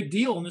gosh, it's a big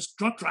deal. And this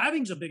drunk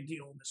driving's a big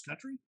deal in this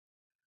country,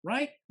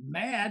 right?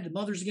 MAD,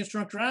 Mothers Against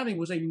Drunk Driving,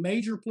 was a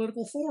major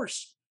political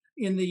force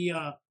in the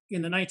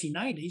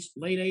 1990s,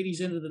 late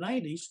 80s into the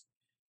 90s.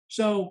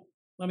 So,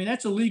 I mean,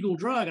 that's a legal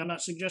drug. I'm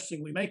not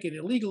suggesting we make it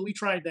illegal. We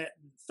tried that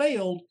and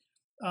failed.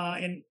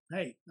 And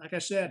hey, like I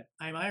said,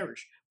 I'm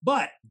Irish.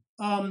 But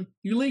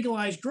you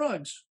legalize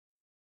drugs.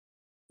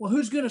 Well,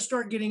 who's going to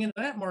start getting into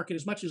that market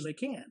as much as they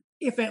can,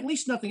 if at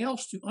least nothing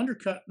else to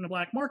undercut in the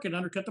black market,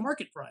 undercut the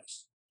market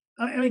price?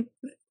 I mean,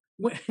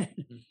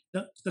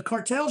 the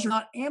cartels are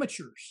not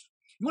amateurs.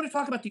 You want to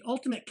talk about the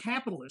ultimate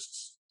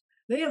capitalists?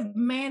 They have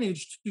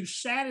managed to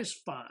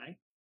satisfy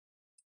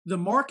the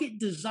market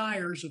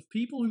desires of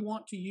people who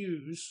want to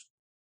use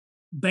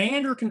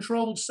banned or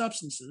controlled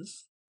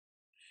substances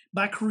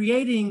by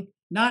creating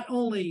not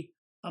only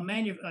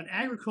an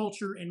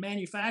agriculture and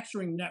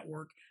manufacturing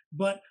network,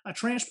 but a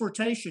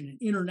transportation, an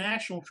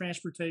international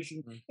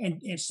transportation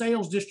and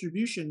sales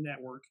distribution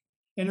network.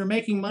 And they're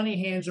making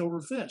money hands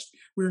over fist.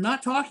 We're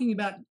not talking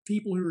about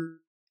people who are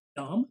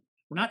dumb.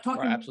 We're not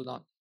talking absolutely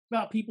not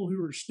about people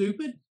who are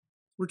stupid.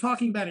 We're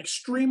talking about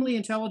extremely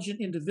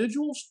intelligent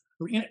individuals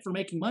who are in it for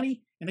making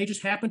money, and they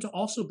just happen to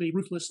also be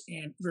ruthless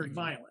and very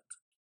violent.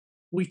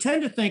 We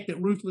tend to think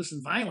that ruthless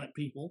and violent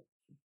people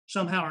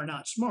somehow are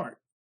not smart.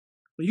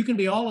 But you can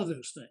be all of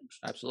those things: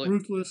 Absolutely.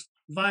 ruthless,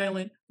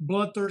 violent,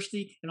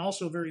 bloodthirsty, and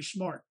also very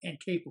smart and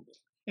capable.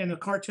 And the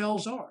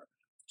cartels are.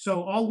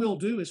 So all we'll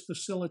do is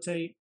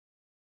facilitate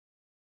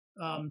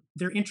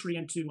their entry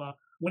into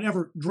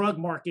whatever drug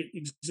market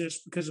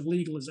exists because of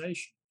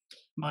legalization.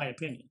 My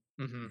opinion.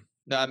 Hmm.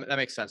 That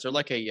makes sense. They're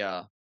like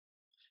a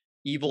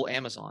evil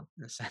Amazon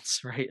in a sense,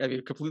 right? I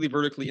mean, completely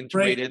vertically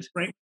integrated.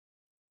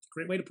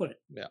 Great way to put it.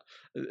 Yeah.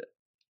 Uh,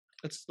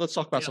 let's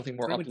talk about Yeah, something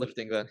more great way to put it.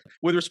 uplifting then.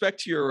 With respect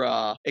to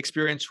your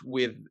experience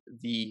with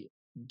the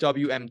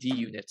WMD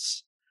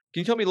units,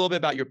 can you tell me a little bit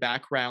about your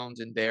background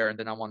in there, and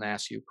then I want to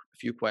ask you a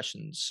few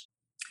questions.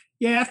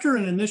 Yeah, after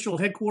an initial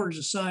headquarters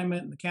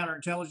assignment in the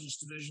counterintelligence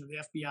division of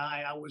the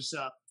FBI, I was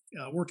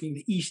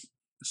working a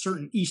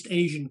certain East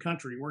Asian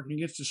country, working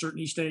against a certain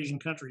East Asian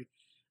country.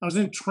 I was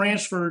then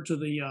transferred to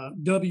the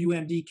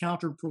WMD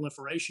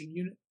counterproliferation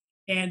unit,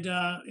 and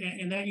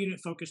that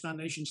unit focused on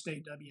nation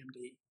state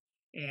WMD,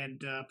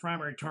 and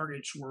primary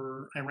targets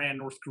were Iran,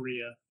 North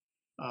Korea,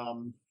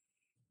 um,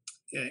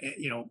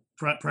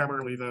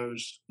 primarily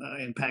those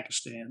in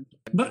Pakistan,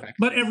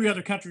 but every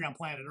other country on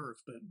planet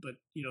Earth. But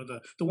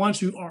the ones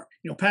who are,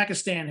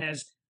 Pakistan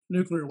has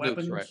nuclear Nukes,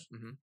 weapons, right?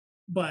 Hmm.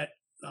 but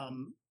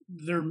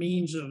their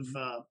means of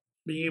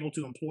being able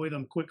to employ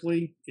them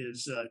quickly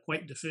is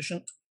quite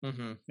deficient,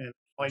 Hmm. and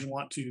always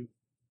want to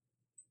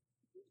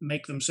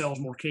make themselves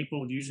more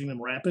capable of using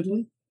them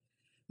rapidly.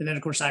 And then,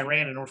 of course,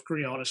 Iran and North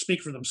Korea ought to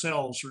speak for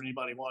themselves for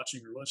anybody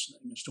watching or listening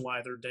as to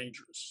why they're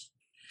dangerous.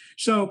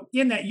 So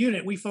in that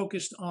unit, we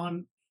focused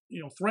on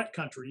threat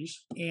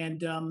countries,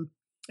 and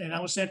I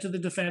was sent to the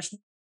Defense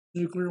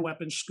Nuclear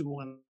Weapons School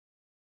and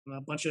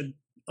a bunch of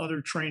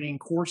other training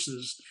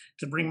courses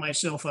to bring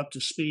myself up to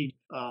speed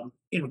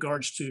in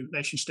regards to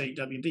nation state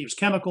WMD. It was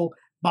chemical,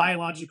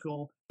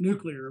 biological,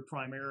 nuclear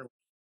primarily.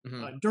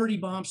 Hmm. Dirty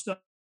bomb stuff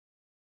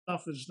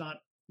is not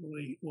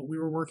really what we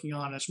were working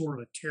on. That's more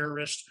of a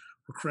terrorist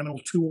or criminal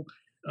tool.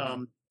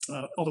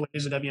 All the way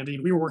as a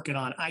WMD, we were working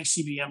on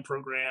ICBM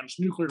programs,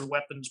 nuclear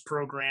weapons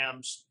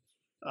programs,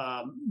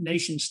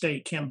 nation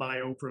state chem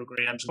bio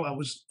programs. So I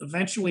was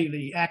eventually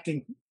the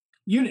acting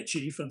unit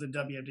chief of the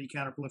WMD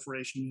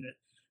counterproliferation unit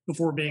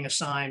before being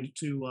assigned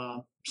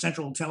to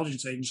Central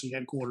Intelligence Agency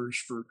headquarters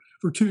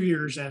for 2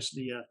 years as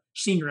the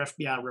senior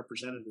FBI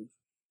representative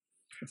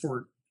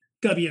for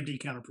WMD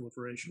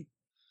counterproliferation.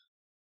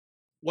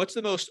 What's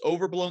the most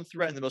overblown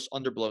threat and the most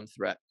underblown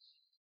threat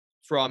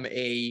from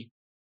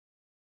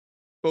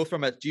both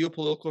from a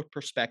geopolitical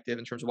perspective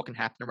in terms of what can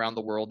happen around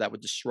the world that would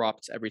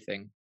disrupt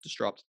everything,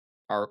 disrupt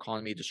our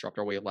economy, disrupt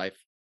our way of life,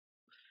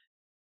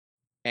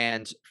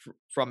 and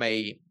from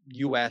a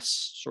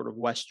U.S. sort of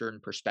Western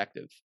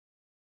perspective?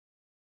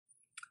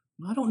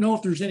 I don't know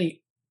if there's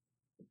any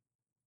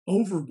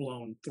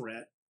overblown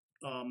threat.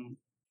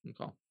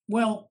 Okay.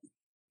 Well,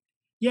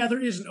 yeah,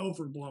 there is an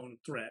overblown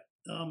threat.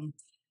 And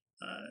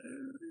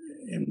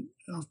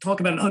I'll talk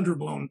about an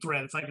underblown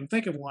threat if I can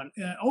think of one.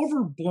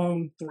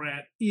 Overblown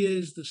threat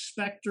is the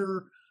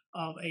specter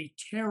of a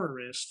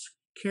terrorist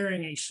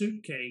carrying a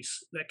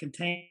suitcase that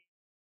contained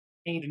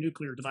a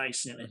nuclear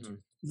device in it. Mm-hmm.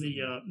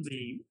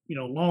 The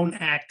lone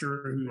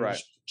actor who's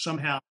Right.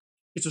 somehow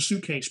it's a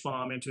suitcase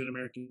bomb into an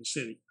American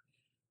city.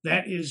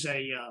 That is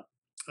a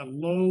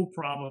low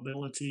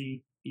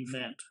probability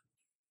event.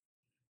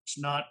 It's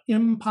not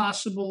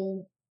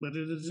impossible, but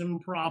it is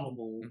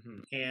improbable. Mm-hmm.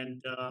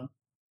 And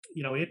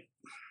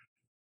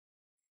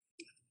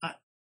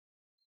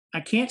I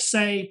can't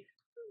say,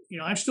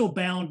 I'm still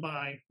bound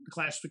by the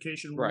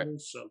classification Right.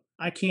 rules, so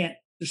I can't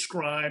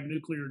describe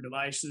nuclear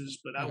devices,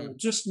 but I Mhm. will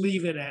just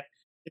leave it at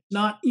it's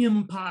not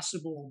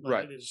impossible, but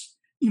Right. it is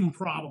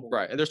improbable.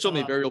 Right. And there's so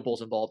many Uh,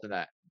 variables involved in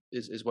that.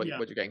 Is what yeah,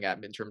 you're getting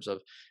at in terms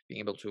of being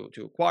able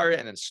to acquire it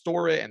and then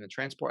store it and then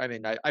transport. I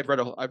mean, I've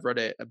read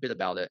a bit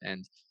about it,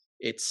 and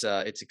it's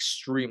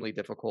extremely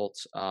difficult.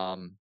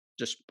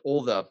 Just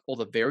all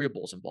the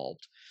variables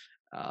involved,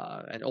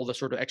 and all the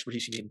sort of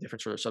expertise you need in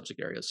different sort of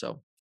subject areas.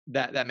 So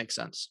that makes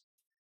sense.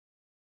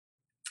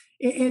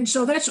 and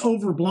so that's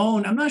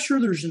overblown. I'm not sure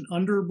there's an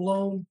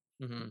underblown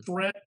Hmm.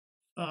 threat.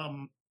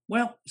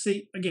 Well,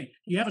 see, again,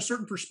 you have a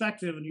certain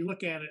perspective and you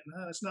look at it,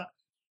 and it's not.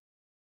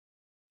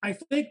 I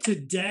think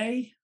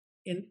today,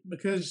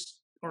 because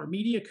our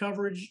media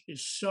coverage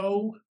is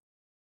so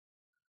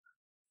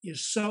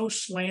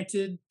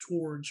slanted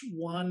towards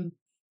one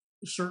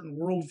certain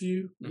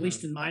worldview, at Hmm.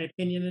 least in my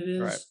opinion, it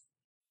Right. is.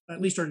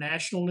 At least our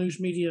national news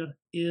media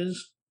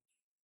is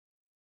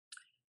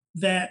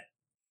that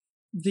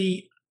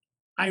the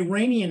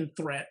Iranian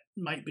threat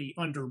might be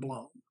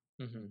underblown.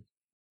 Hmm.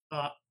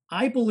 Uh,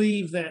 I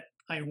believe that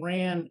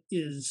Iran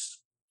is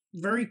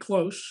very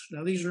close.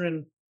 Now, these are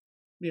in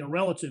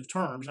relative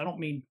terms. I don't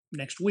mean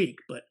next week,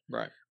 but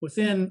Right.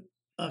 within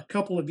a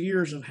couple of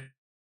years of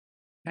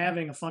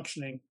having a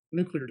functioning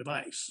nuclear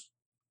device.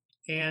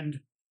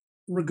 And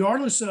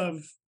regardless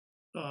of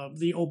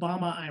the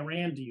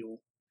Obama-Iran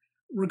deal,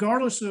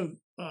 regardless of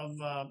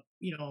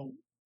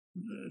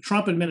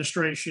Trump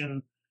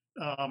administration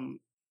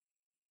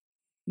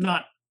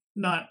not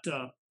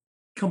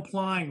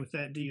complying with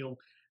that deal,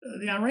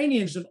 the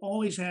Iranians have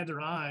always had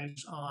their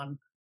eyes on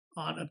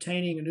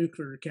obtaining a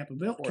nuclear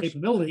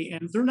capability,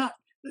 and they're not.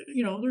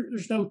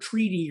 There's no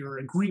treaty or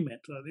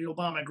agreement. The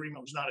Obama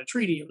agreement was not a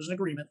treaty; it was an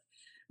agreement.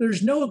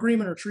 There's no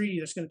agreement or treaty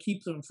that's going to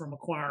keep them from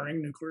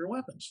acquiring nuclear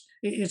weapons.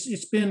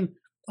 It's been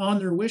on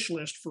their wish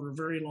list for a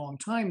very long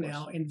time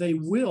now, and they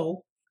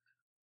will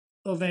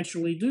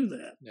eventually do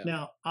that. Yeah.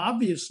 Now,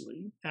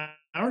 obviously,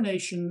 our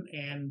nation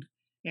and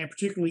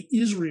particularly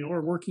Israel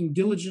are working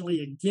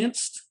diligently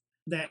against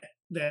that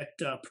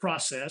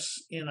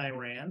process in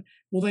Iran.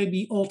 Will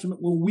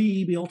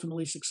we be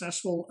ultimately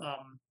successful?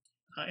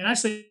 And I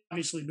say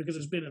obviously because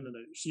it's been in the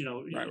news.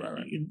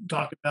 Right. You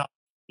talk about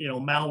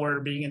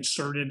malware being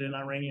inserted in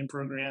Iranian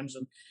programs,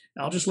 and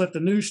I'll just let the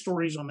news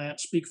stories on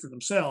that speak for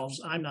themselves.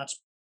 I'm not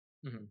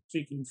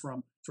speaking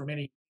from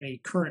any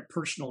current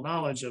personal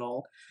knowledge at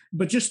all,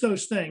 but just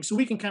those things, so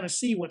we can kind of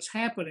see what's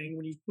happening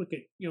when you look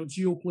at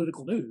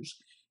geopolitical news.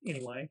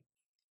 Anyway,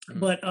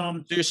 but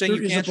so you're saying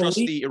you can't trust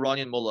the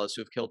Iranian mullahs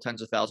who have killed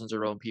tens of thousands of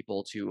their own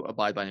people to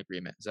abide by an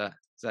agreement? Is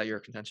that your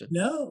contention?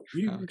 No,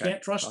 you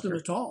can't trust them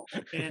at all.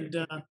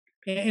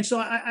 And so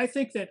I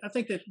think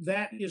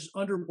that is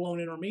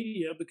underblown in our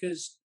media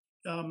because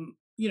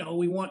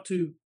we want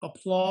to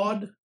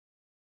applaud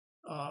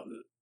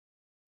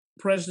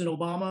President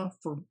Obama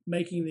for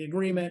making the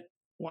agreement,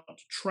 want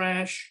to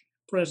trash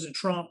President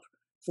Trump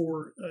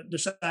for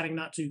deciding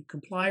not to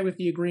comply with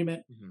the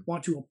agreement,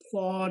 want to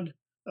applaud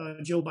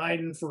Joe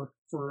Biden for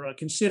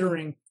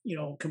considering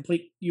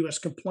complete U.S.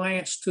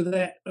 compliance to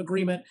that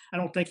agreement. I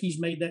don't think he's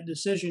made that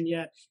decision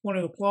yet. Want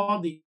to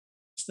applaud these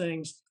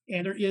things,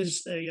 and there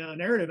is a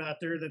narrative out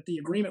there that the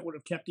agreement would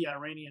have kept the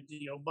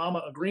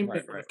Obama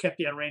agreement would have kept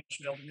the Iranians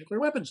from building nuclear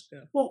weapons.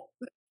 Yeah. Well,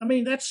 I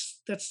mean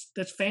that's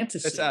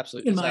fantasy. It's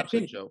absolute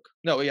joke.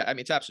 No, yeah, I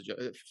mean it's absolute joke.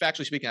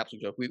 Factually speaking,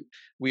 absolute joke.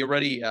 We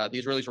already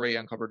the Israelis already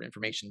uncovered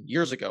information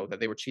years ago that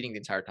they were cheating the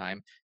entire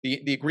time.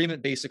 The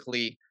agreement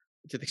basically,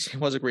 to the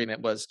extent was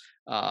agreement, was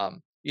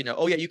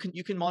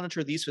you can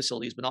monitor these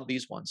facilities but not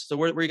these ones. So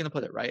where are you going to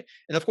put it, right?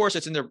 And of course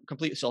it's in their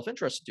complete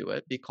self-interest to do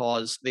it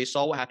because they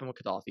saw what happened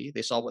with Gaddafi,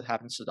 they saw what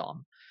happened to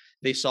Saddam,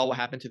 they saw what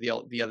happened to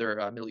the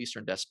other Middle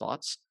Eastern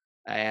despots,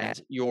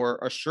 and your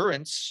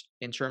assurance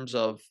in terms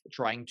of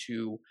trying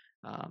to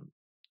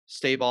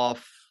stave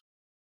off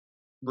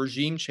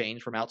regime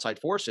change from outside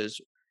forces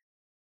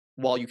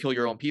while you kill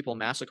your own people,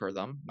 massacre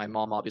them. My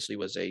mom obviously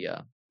was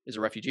is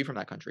a refugee from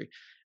that country.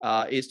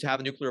 Is to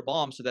have a nuclear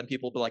bomb, so then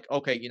people will be like,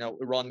 okay,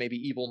 Iran may be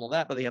evil and all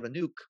that, but they have a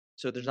nuke,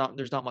 so there's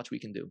not much we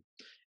can do,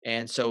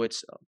 and so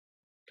it's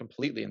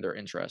completely in their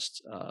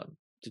interest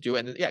to do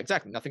it. And yeah,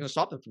 exactly, nothing will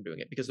stop them from doing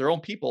it because their own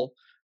people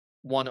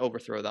want to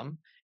overthrow them,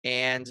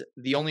 and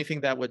the only thing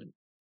that would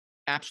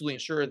absolutely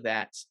ensure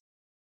that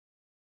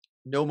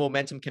no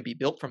momentum can be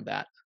built from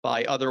that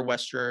by other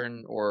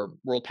Western or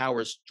world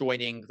powers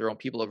joining their own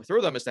people to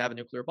overthrow them is to have a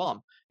nuclear bomb,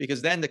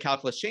 because then the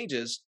calculus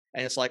changes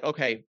and it's like,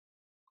 okay,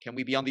 can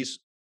we be on these?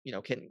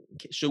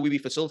 Should we be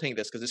facilitating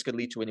this because this could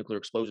lead to a nuclear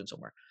explosion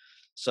somewhere?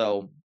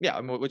 So yeah,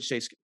 I mean, what you say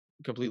is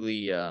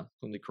completely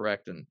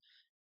correct, and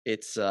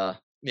it's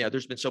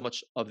there's been so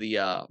much of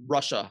the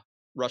Russia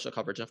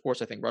coverage, and of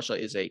course I think Russia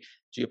is a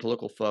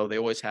geopolitical foe. They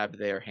always have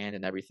their hand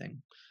in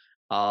everything,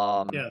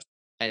 yes,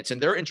 and it's in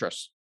their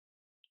interest,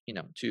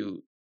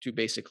 to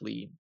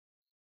basically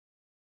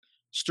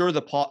stir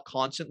the pot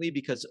constantly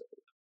because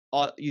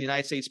the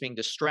United States being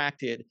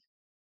distracted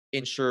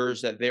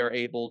ensures that they're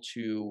able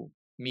to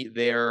meet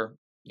their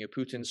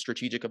Putin's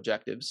strategic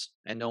objectives,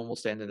 and no one will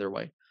stand in their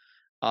way.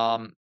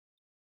 But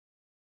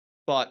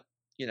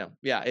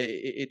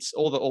it's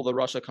all the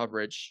Russia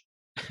coverage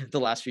the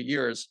last few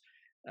years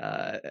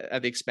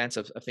at the expense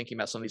of thinking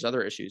about some of these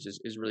other issues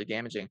is really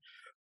damaging.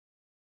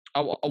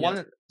 I want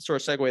to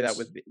sort of segue that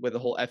with the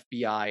whole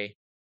FBI,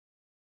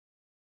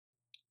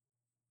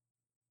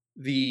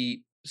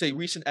 the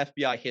recent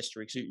FBI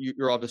history. So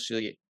you're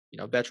obviously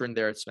veteran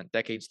there, spent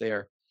decades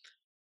there.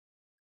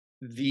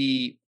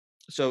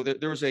 So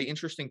there was an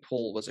interesting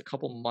poll, was a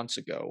couple months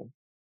ago,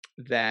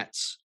 that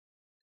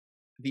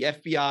the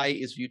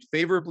FBI is viewed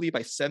favorably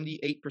by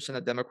 78%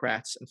 of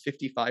Democrats and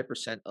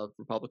 55% of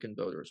Republican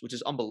voters, which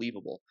is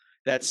unbelievable.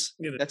 That's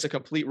a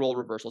complete role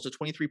reversal. It's a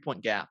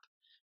 23-point gap.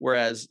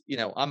 Whereas,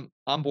 I'm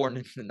born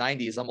in the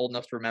 90s. I'm old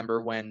enough to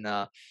remember when,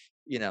 all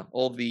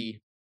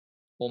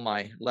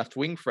my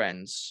left-wing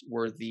friends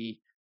were the,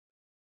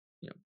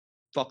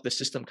 fuck the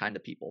system kind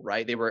of people,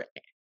 right? They were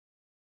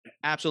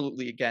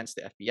absolutely against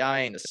the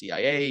FBI and the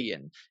CIA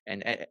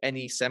and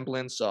any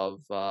semblance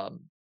of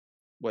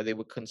what they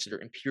would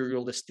consider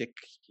imperialistic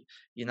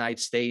United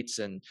States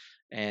and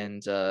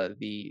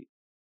the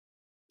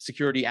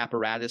security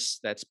apparatus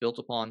that's built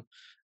upon.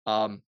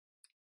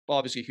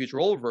 Obviously, a huge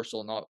role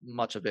reversal. Not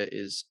much of it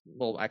is,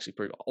 well, actually,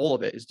 all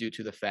of it is due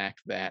to the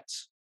fact that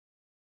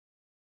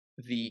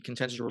the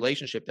contentious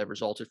relationship that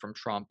resulted from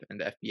Trump and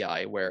the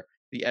FBI, where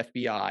the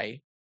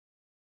FBI,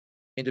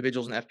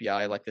 individuals in the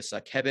FBI, like this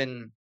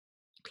Kevin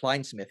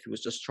Kleinsmith, who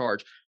was just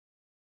charged,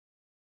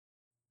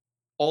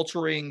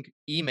 altering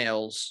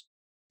emails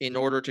in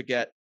order to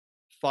get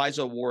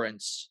FISA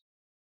warrants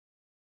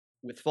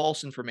with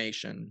false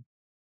information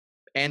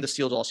and the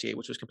Steele dossier,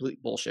 which was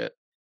complete bullshit,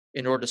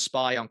 in order to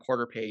spy on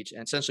Carter Page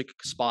and essentially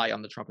spy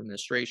on the Trump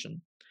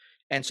administration.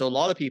 And so a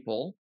lot of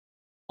people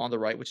on the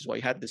right, which is why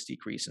you had this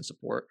decrease in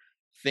support,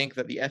 think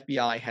that the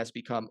FBI has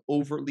become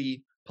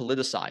overtly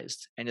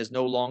politicized and is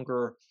no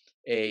longer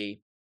a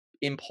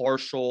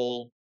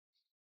impartial,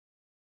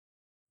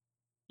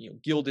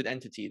 gilded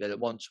entity that it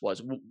once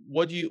was.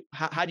 What do you,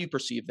 how do you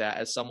perceive that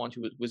as someone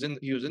who was in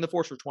the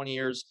force for 20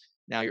 years?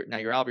 Now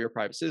you're out, you're a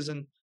private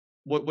citizen.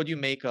 What do you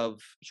make of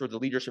sort of the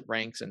leadership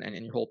ranks and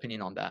your whole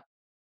opinion on that?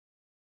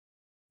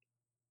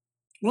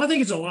 Well, I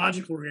think it's a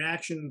logical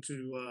reaction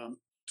to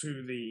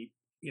the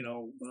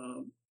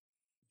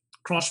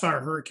Crossfire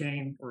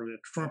Hurricane or the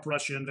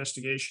Trump-Russia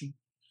investigation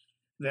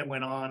that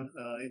went on.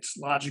 It's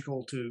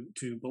logical to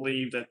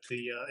believe that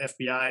the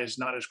FBI is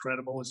not as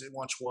credible as it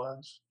once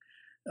was.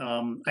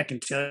 I can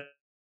tell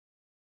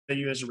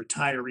you as a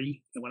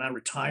retiree that when I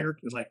retired,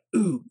 it was like,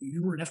 ooh,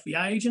 you were an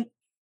FBI agent?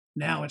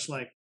 Now it's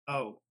like,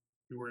 oh,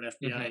 you were an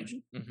FBI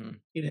agent.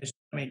 It is.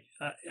 I mean,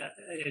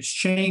 it's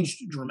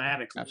changed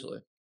dramatically.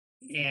 Absolutely.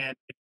 And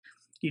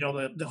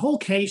the whole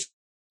case,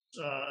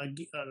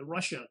 the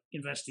Russia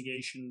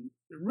investigation,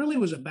 it really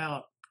was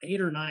about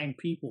 8 or 9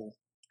 people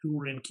who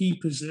were in key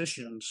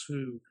positions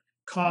who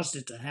caused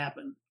it to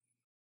happen.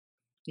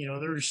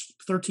 There's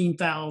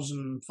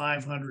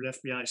 13,500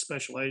 FBI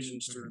special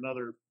agents. There are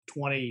another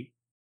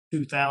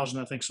 22,000,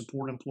 I think,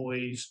 support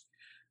employees.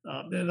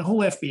 The whole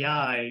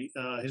FBI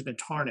has been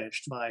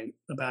tarnished by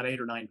about 8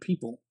 or 9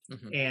 people,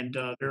 and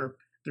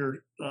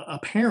their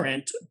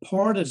apparent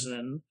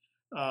partisan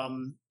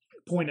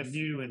point of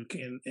view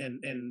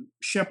and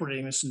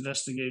shepherding this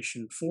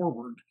investigation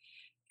forward.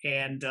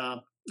 And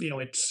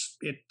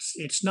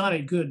it's not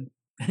a good.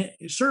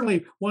 It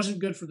certainly wasn't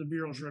good for the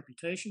Bureau's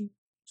reputation.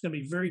 It's going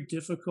to be very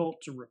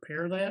difficult to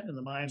repair that in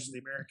the minds of the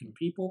American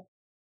people.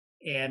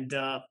 And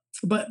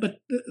but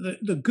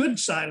the good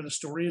side of the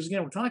story is,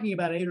 again, we're talking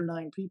about 8 or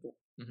 9 people,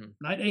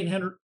 not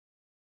 800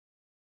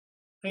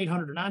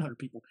 or 900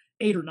 people,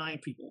 8 or 9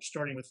 people,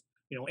 starting with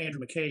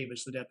Andrew McCabe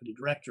as the deputy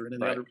director, and then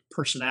the other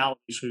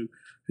personalities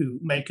who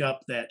make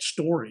up that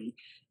story.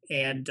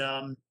 And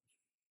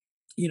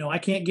I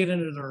can't get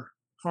into their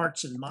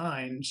hearts and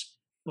minds,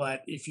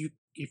 but if you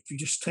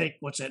just take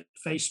what's at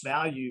face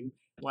value,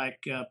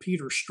 like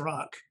Peter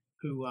Strzok,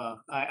 who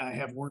I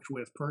have worked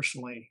with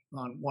personally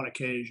on one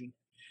occasion,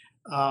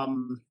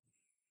 and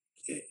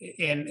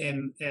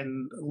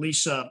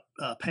Lisa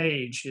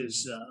Page,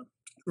 his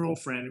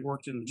girlfriend, who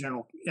worked in the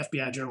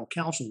FBI General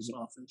Counsel's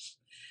office.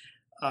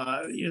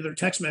 There are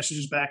text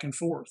messages back and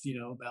forth,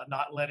 about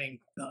not letting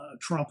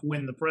Trump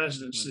win the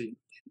presidency.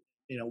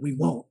 We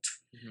won't.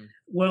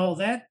 Well,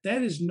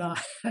 that's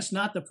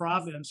not the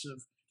province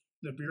of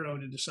the Bureau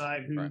to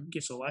decide who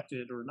gets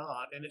elected or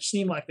not. And it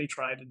seemed like they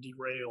tried to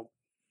derail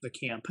the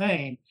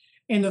campaign.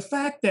 And the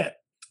fact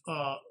that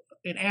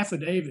an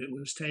affidavit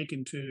was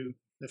taken to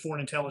the Foreign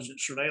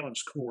Intelligence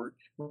Surveillance Court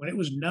when it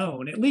was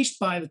known, at least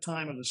by the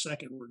time of the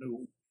second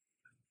renewal,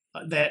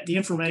 that the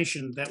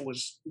information that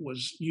was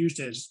used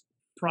as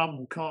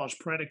probable cause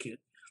predicate,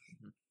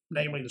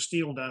 namely the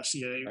Steele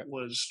dossier,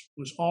 was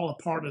all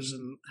a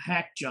partisan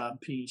hack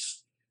job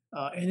piece.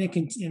 And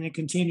it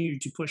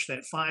continued to push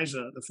that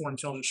FISA, the Foreign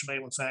Intelligence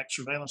Surveillance Act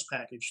surveillance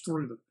package,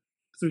 through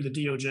the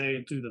DOJ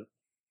and to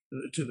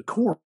the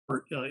court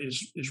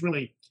is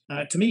really,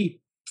 to me,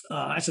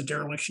 that's a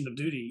dereliction of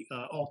duty,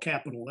 all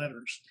capital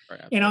letters.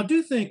 And I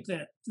do think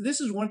that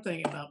this is one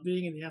thing about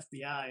being in the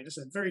FBI. This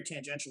is a very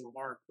tangential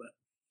remark, but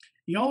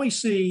you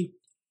always see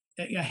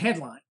a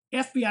headline: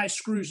 FBI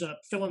screws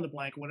up, fill in the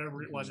blank,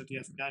 whatever it was at the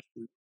FBI.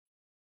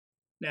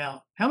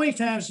 Now, how many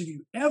times have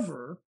you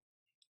ever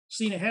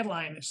seen a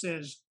headline that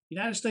says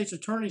United States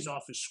Attorney's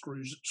Office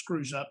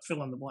screws up,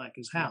 fill in the blank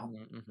is how?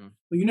 Well,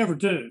 you never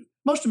do.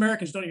 Most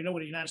Americans don't even know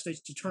what a United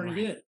States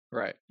Attorney is.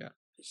 Right. Yeah.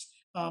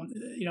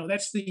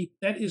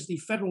 That is the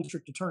federal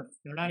district attorney.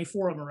 There are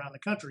 94 of them around the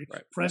country.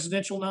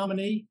 Presidential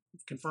nominee,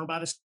 confirmed by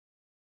the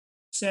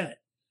Senate.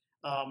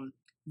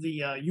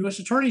 The U.S.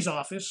 Attorney's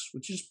Office,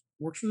 which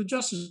works for the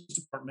Justice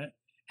Department,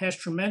 has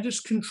tremendous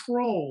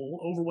control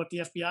over what the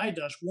FBI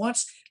does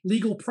once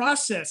legal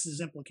process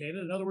is implicated.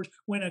 In other words,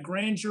 when a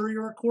grand jury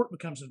or a court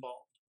becomes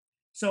involved.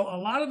 So a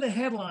lot of the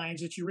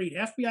headlines that you read,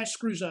 FBI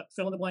screws up,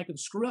 fill in the blank with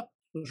screw up,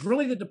 it was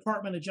really the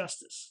Department of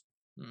Justice.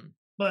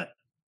 But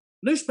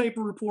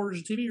newspaper reporters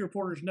and TV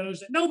reporters knows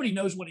that nobody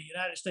knows what a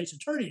United States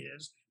attorney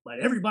is, but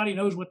everybody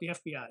knows what the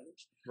FBI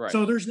is.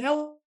 So there's an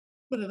element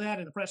of that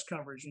in the press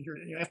coverage, and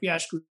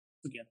FBI screws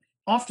again.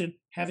 Often,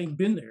 having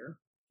been there,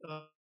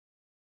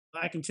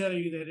 I can tell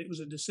you that it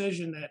was a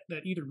decision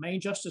that either Main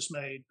Justice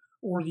made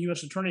or the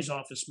U.S. Attorney's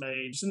Office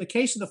made. So in the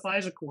case of the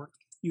FISA court,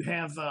 you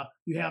have the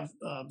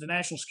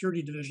National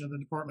Security Division of the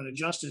Department of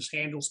Justice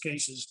handles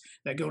cases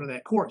that go to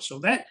that court. So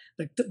that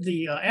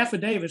the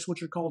affidavits,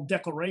 which are called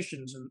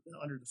declarations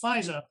under the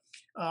FISA,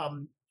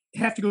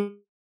 have to go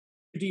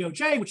to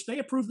DOJ, which they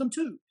approve them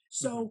too.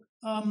 So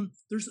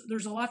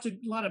there's a lot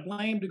of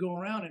blame to go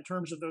around in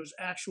terms of those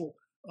actual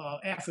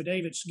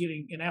affidavits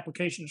getting and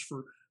applications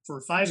for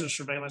FISA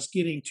surveillance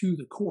getting to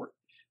the court.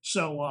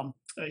 So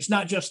it's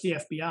not just the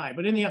FBI,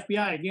 but in the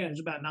FBI again,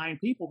 it's about 9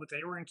 people, but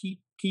they were in key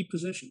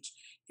positions.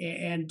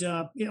 And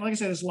like I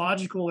said, it's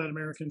logical that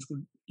Americans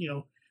would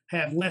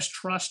have less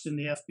trust in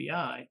the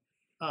FBI.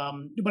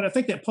 But I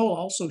think that poll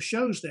also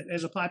shows that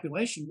as a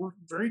population, we're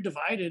very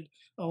divided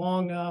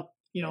along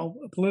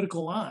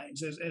political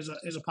lines as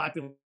a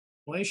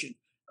population.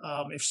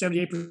 If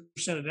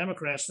 78% of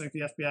Democrats think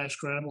the FBI is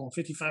credible,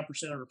 and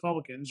 55% of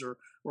Republicans, or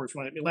if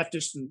you want to be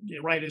leftists and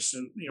rightists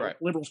and Right.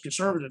 liberals,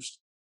 conservatives,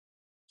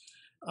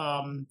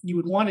 you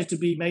would want it to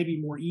be maybe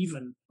more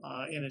even,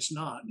 and it's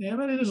not. Yeah,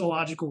 but it is a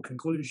logical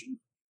conclusion.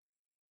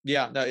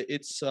 Yeah, no, it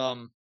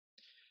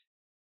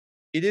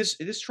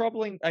is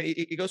troubling.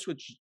 It goes to a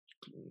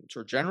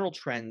sort of general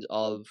trend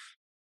of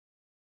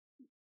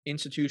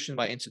institution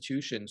by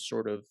institution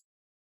sort of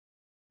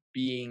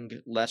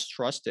being less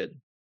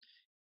trusted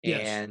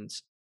Yes. and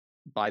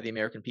by the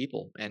American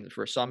people. And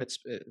for some, it's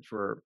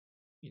for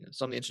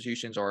some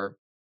institutions are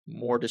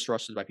more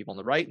distrusted by people on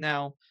the right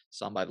now,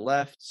 some by the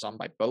left, some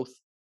by both,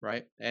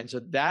 right? And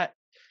so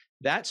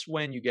that's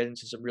when you get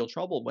into some real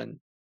trouble, when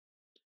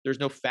there's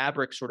no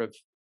fabric sort of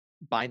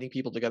binding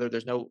people together.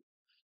 There's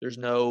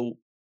no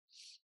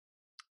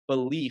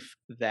belief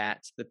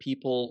that the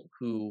people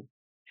who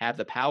have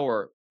the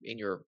power in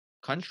your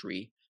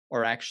country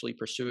are actually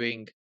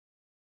pursuing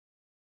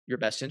your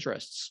best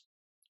interests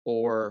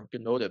or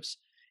good motives.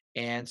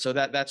 And so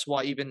that's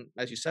why, even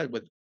as you said,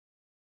 with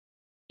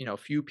a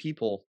few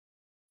people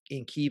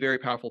in key, very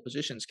powerful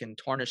positions can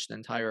tarnish the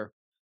entire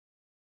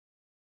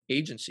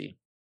agency.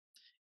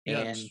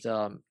 Yes.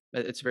 And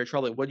it's very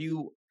troubling. What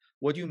do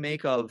you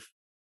make of?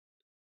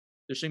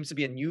 There seems to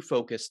be a new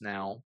focus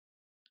now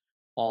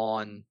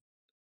on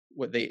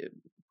what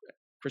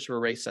Christopher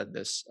Wray said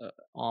this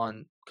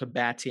on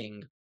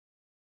combating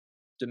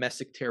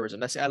domestic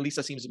terrorism. At least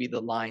that seems to be the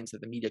lines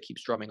that the media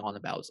keeps drumming on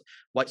about.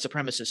 White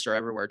supremacists are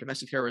everywhere.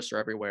 Domestic terrorists are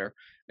everywhere.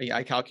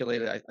 I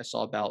calculated, I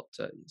saw about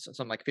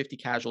something like 50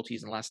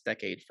 casualties in the last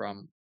decade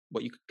from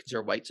what you could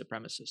consider white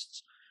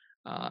supremacists,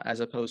 as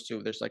opposed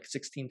to there's like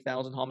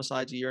 16,000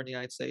 homicides a year in the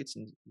United States,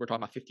 and we're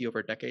talking about 50 over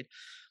a decade.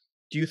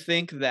 Do you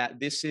think that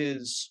this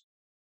is?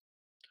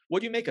 What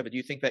do you make of it? Do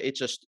you think that it's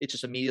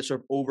just a media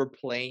sort of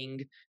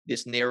overplaying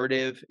this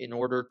narrative in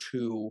order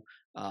to,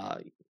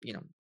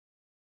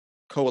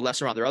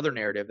 coalesce around their other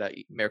narrative that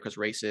America's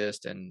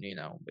racist and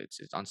it's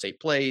an unsafe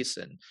place,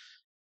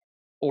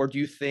 or do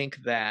you think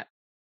that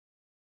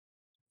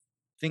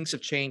things have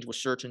changed with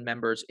certain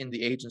members in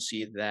the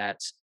agency that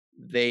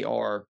they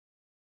are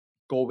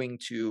going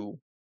to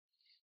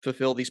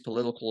fulfill these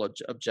political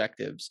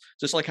objectives,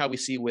 just like how we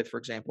see with, for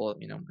example, a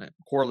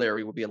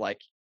corollary would be like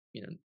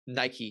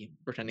Nike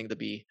pretending to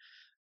be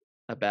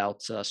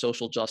about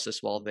social justice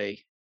while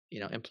they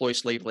employ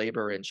slave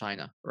labor in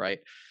China, right?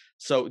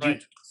 So do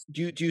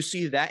you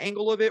see that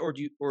angle of it, or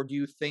do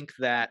you think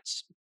that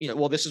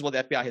well, this is what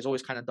the FBI has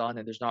always kind of done,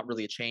 and there's not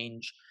really a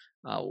change?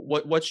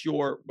 What's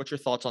your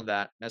thoughts on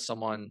that as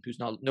someone who's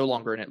no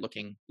longer in it,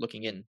 looking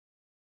in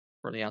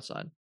from the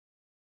outside?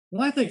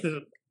 Well, I think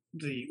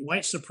the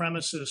white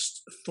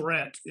supremacist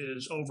threat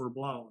is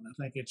overblown. I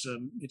think it's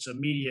a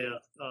media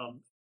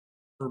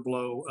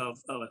overblow of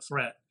a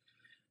threat.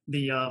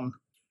 The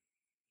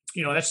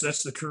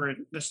that's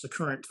the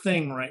current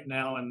thing right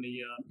now in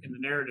the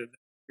narrative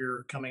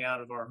here coming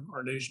out of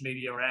our news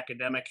media or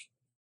academic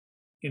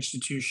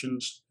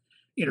institutions,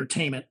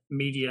 entertainment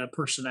media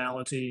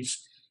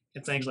personalities,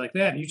 and things like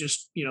that. And you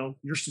just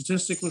your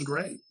statistic was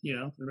great.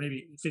 There may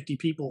be 50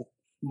 people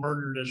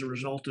murdered as a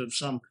result of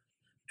some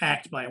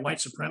act by a white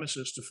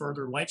supremacist to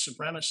further white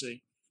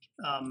supremacy,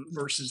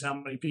 versus how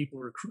many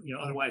people are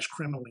otherwise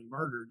criminally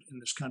murdered in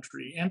this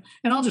country. And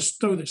I'll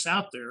just throw this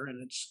out there,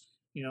 and it's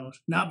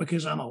not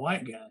because I'm a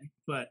white guy,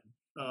 but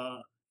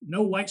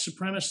no white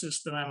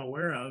supremacist that I'm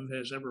aware of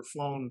has ever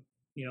flown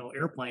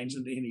airplanes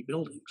into any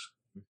buildings.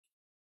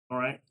 All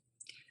right.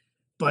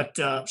 But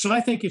so I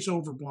think it's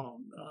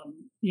overblown.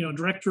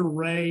 Director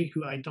Wray,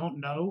 who I don't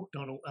know,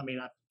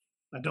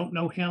 I don't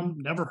know him,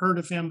 never heard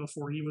of him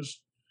before he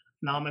was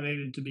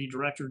nominated to be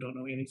director, don't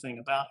know anything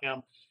about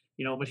him,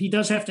 but he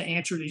does have to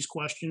answer these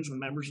questions when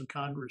members of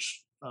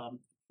Congress,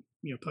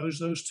 pose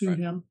those to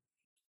him.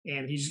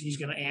 And he's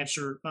going to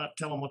answer, not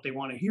tell them what they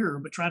want to hear,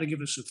 but try to give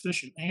a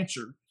sufficient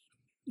answer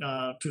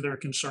to their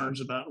concerns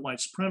about white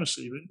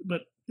supremacy.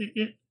 But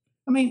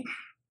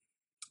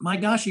my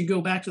gosh, you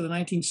go back to the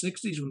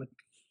 1960s when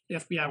the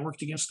FBI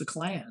worked against the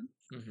Klan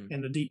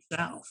in the Deep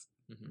South.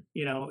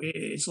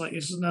 It's like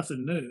it's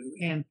nothing new.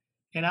 And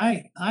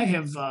I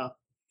have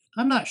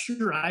I'm not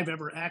sure I've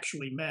ever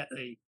actually met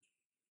a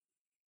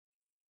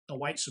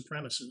white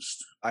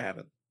supremacist. I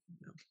haven't.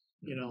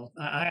 No.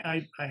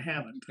 I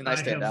haven't. And I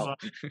stand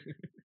out.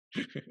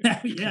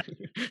 Yeah.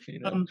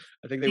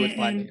 I think they would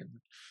find me.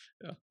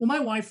 Yeah. Well, my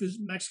wife is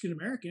Mexican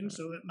American,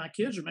 so that my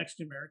kids are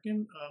Mexican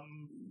American.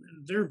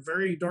 They're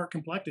very dark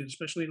complected,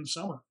 especially in the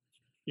summer.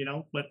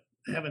 But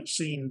I haven't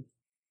seen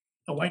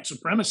a white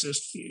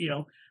supremacist.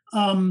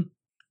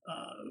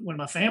 when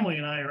my family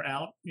and I are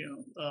out,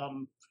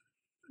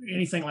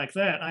 anything like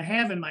that. I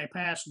have in my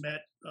past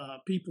met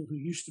people who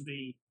used to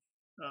be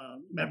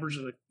members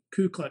of the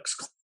Ku Klux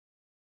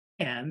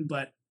Klan,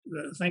 but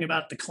the thing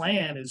about the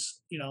Klan is,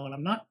 and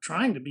I'm not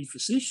trying to be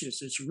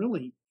facetious, it's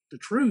really the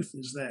truth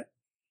is that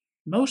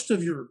most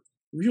of your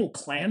real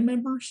Klan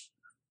members,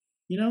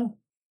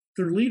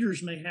 their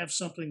leaders may have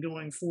something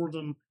going for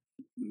them,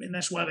 and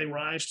that's why they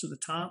rise to the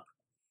top.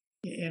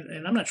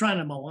 And I'm not trying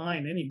to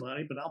malign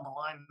anybody, but I'll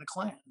malign the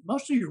Klan.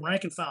 Most of your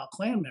rank and file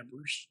Klan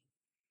members,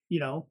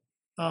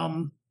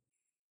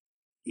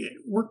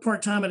 work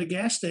part time at a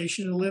gas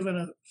station and live in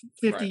a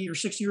 50 or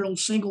 60-year-old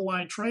single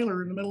wide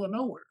trailer in the middle of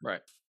nowhere.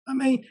 Right. I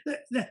mean,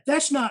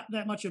 that's not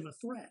that much of a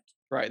threat.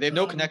 Right. They have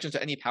no connection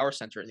to any power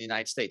center in the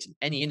United States, in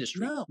any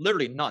industry. No.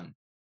 Literally none.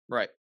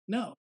 Right.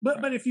 No.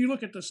 But if you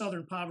look at the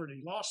Southern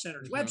Poverty Law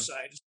Center's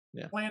website,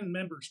 Klan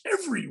members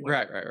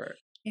everywhere.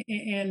 Right.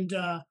 And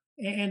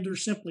they're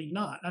simply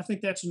not. I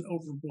think that's an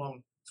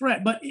overblown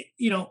threat. But,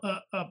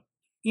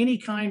 any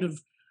kind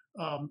of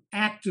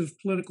active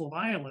political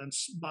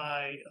violence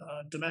by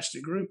a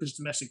domestic group is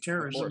domestic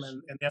terrorism,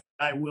 and the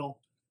FBI will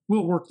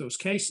work those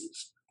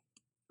cases.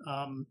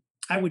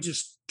 I would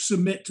just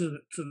submit to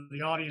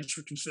the audience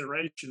for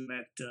consideration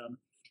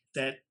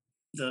that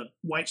the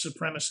white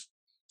supremacist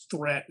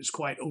threat is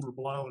quite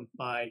overblown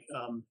by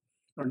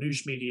our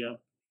news media,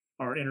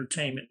 our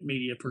entertainment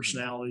media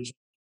personalities,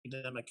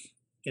 academic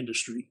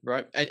industry.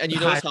 Right. And you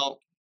notice how,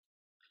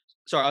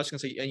 sorry, I was going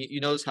to say, and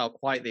you notice how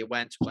quiet they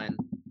went when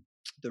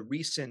the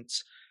recent,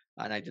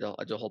 and I did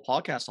a whole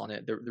podcast on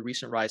it, the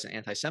recent rise in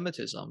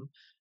anti-Semitism,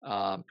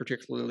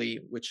 particularly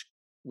which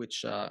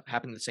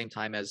happened at the same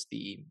time as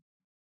the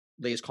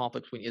latest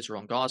conflict between Israel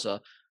and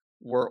Gaza,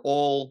 were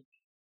all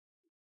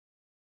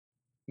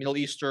Middle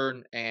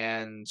Eastern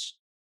and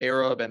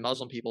Arab and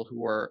Muslim people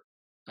who were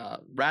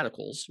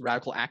radical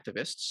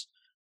activists,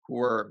 who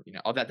were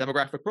of that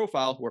demographic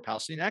profile, who were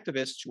Palestinian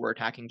activists who were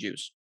attacking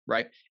Jews,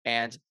 right?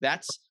 And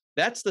that's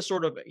the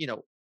sort of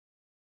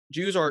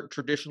Jews are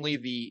traditionally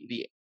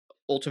the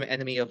ultimate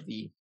enemy of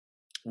the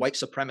white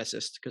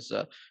supremacists because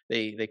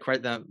they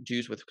credit them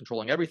Jews with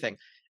controlling everything.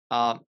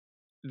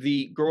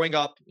 The growing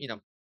up,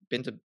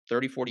 been to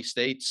 30, 40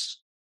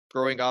 states,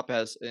 growing up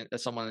as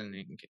someone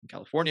in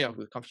California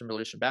who comes from a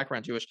Middle Eastern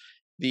background, Jewish,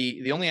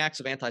 the only acts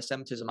of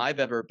anti-Semitism I've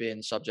ever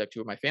been subject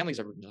to, or my family's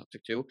ever been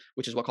subject to,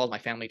 which is what caused my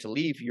family to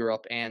leave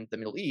Europe and the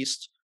Middle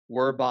East,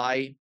 were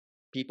by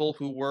people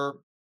who were,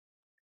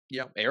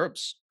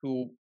 Arabs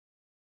who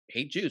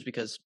hate Jews.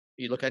 Because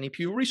you look at any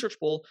Pew Research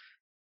poll,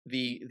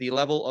 the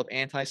level of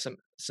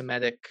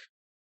anti-Semitic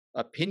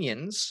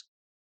opinions,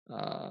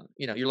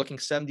 you're looking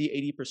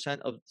 70-80%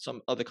 of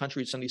some of the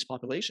countries, some of these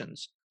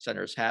populations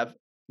centers have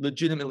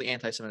legitimately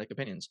anti-Semitic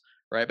opinions,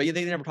 right? But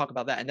they never talk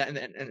about that,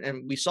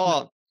 and we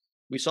saw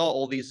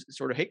all these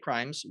sort of hate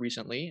crimes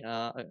recently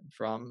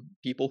from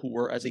people who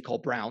were, as they call,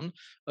 brown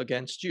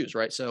against Jews,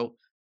 right? So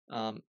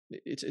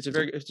it's a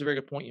very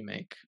good point you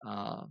make.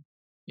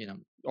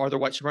 Are there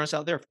white supremacists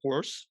out there? Of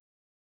course,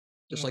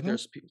 just like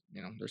there's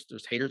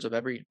haters of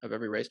every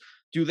race.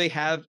 Do they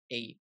have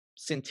a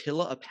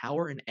scintilla of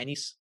power in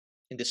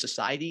the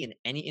society, in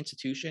any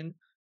institution?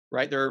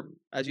 Right? They're,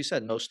 as you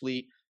said,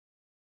 mostly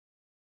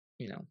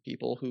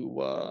people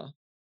who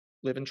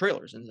live in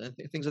trailers and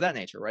things of that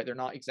nature, right? They're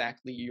not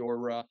exactly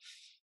your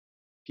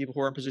people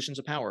who are in positions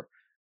of power.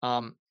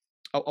 I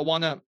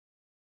want to,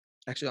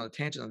 actually, on a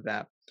tangent of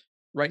that,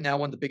 right now,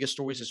 one of the biggest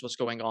stories is what's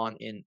going on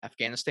in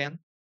Afghanistan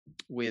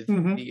with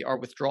our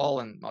withdrawal,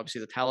 and obviously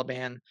the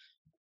Taliban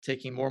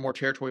taking more and more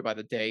territory by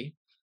the day.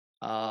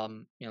 A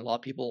lot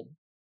of people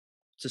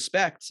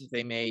suspect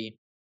they may,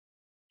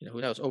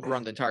 who knows,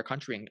 overrun the entire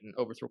country and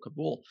overthrow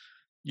Kabul.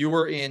 You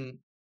were in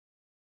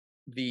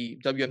the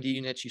WMD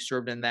units, you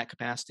served in that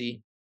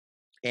capacity,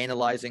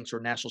 analyzing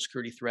sort of national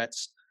security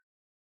threats.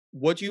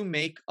 What do you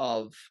make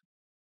of,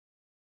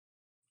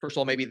 first of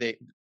all, maybe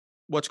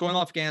what's going on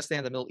in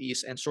Afghanistan, the Middle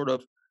East, and sort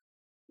of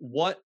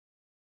what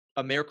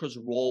America's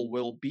role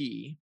will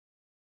be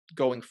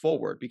going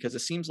forward? Because it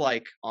seems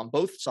like on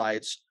both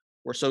sides,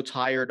 we're so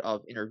tired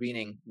of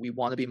intervening. We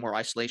want to be more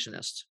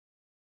isolationist.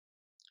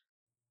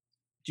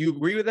 Do you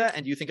agree with that?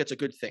 And do you think it's a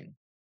good thing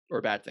or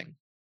a bad thing?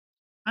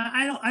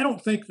 I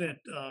don't think that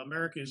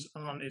America is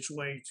on its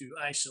way to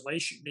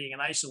isolation, being an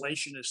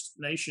isolationist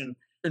nation.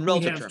 In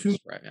relative terms,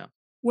 right? Yeah.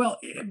 Well,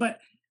 but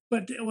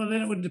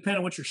then it would depend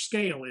on what your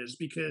scale is,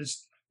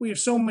 because we have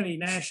so many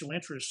national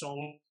interests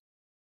all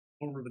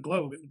over the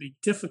globe. It would be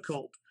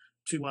difficult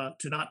to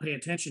not pay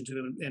attention to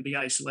them and be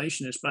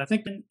isolationist. But I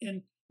think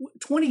in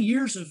 20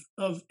 years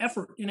of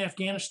effort in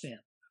Afghanistan,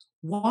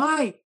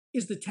 why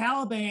is the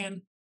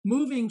Taliban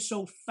moving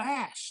so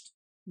fast?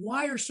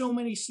 Why are so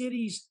many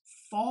cities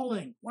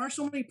falling? Why are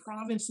so many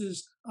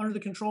provinces under the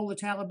control of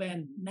the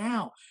Taliban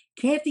now?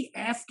 Can't the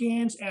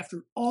Afghans,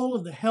 after all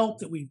of the help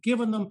that we've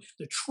given them,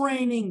 the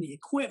training, the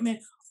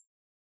equipment,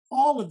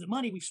 all of the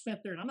money we've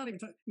spent there, and I'm not even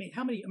talking,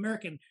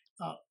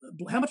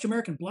 how much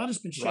American blood has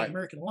been shed,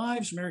 American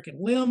lives, American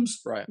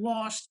limbs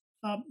lost.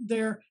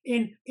 there,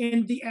 and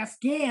the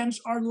Afghans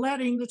are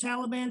letting the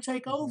Taliban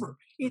take over.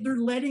 They're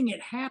letting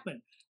it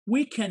happen.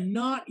 We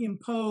cannot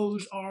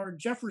impose our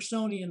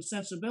Jeffersonian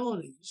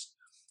sensibilities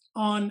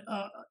on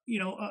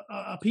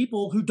a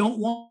people who don't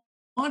want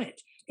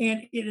it.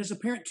 And it is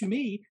apparent to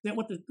me that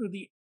what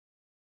the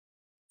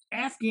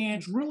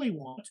Afghans really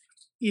want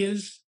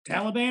is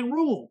Taliban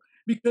rule,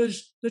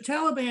 because the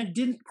Taliban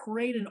didn't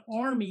create an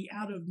army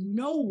out of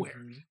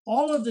nowhere.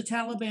 All of the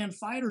Taliban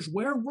fighters,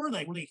 where were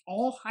they? Were they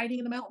all hiding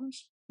in the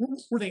mountains?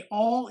 Were they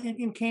all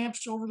in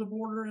camps over the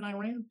border in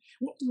Iran?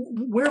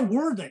 Where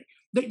were they?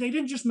 They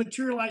didn't just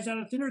materialize out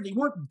of thin air. They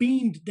weren't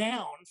beamed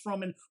down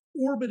from an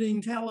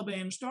orbiting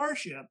Taliban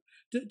starship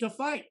to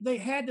fight. They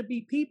had to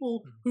be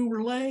people who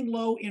were laying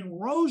low and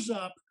rose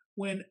up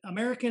when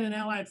American and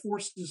Allied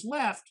forces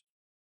left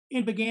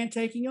and began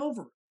taking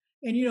over.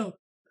 And,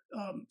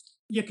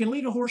 you can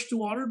lead a horse to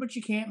water, but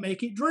you can't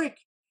make it drink.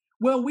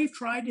 Well, we've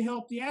tried to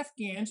help the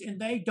Afghans, and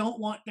they don't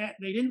want that.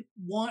 They didn't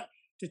want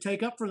to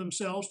take up for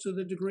themselves to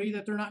the degree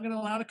that they're not going to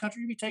allow the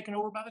country to be taken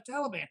over by the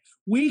Taliban.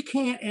 We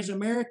can't, as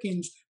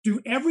Americans,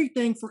 do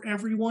everything for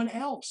everyone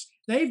else.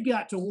 They've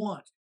got to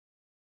want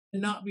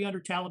and not be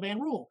under Taliban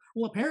rule.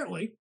 Well,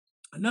 apparently,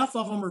 enough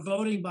of them are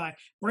voting by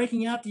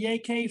breaking out the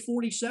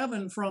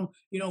AK-47 from,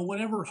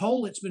 whatever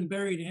hole it's been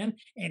buried in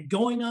and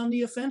going on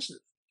the offensive.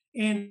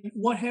 And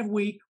what have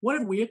we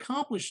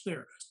accomplished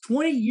there?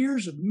 20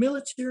 years of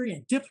military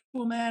and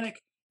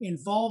diplomatic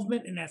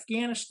involvement in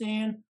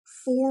Afghanistan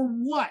for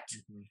what?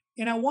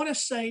 And I want to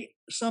say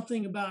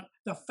something about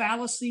the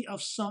fallacy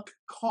of sunk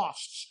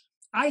costs.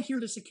 I hear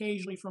this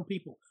occasionally from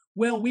people.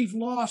 Well, we've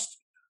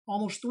lost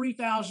almost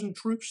 3,000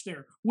 troops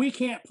there. We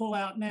can't pull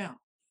out now.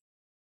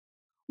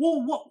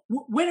 Well,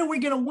 when are we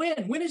going to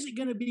win? When is it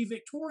going to be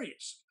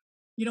victorious?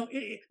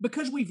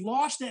 Because we've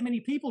lost that many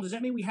people, does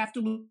that mean we have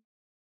to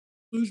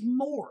lose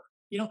more?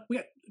 We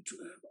got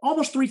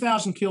almost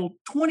 3,000 killed,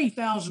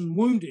 20,000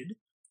 wounded.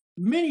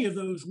 Many of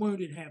those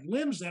wounded have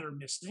limbs that are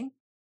missing,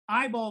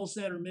 eyeballs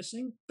that are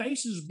missing,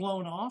 faces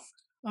blown off.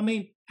 I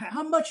mean,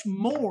 how much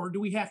more do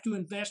we have to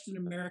invest in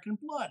American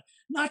blood?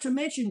 Not to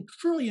mention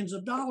trillions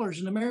of dollars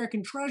in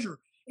American treasure.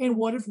 And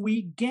what have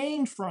we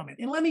gained from it?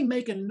 And let me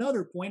make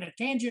another point, a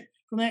tangent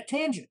from that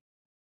tangent.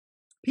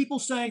 People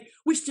say,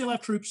 we still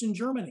have troops in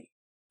Germany.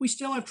 We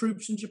still have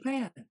troops in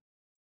Japan.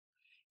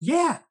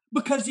 Yeah,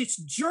 because it's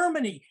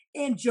Germany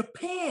and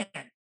Japan.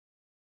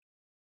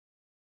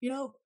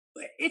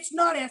 It's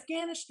not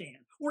Afghanistan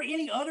or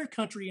any other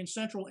country in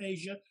Central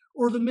Asia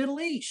or the Middle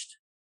East.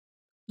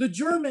 The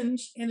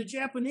Germans and the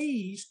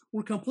Japanese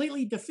were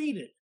completely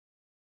defeated,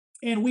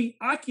 and we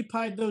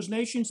occupied those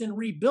nations and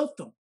rebuilt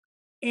them.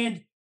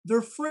 And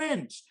they're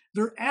friends,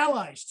 they're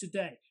allies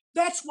today.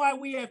 That's why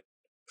we have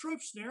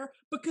troops there,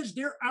 because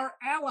they're our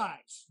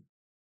allies.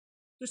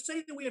 To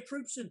say that we have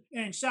troops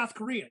in South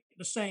Korea,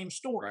 the same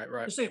story.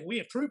 Right. To say we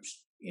have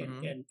troops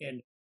in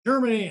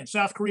Germany and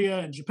South Korea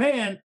and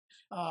Japan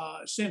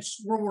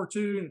since World War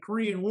II and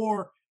Korean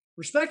War,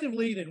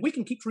 respectively, then we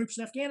can keep troops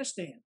in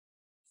Afghanistan.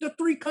 The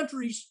three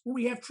countries where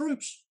we have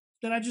troops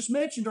that I just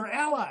mentioned are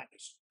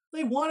allies.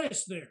 They want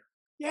us there.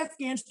 The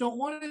Afghans don't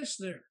want us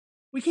there.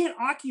 We can't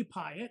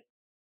occupy it.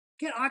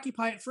 Can't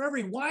occupy it forever.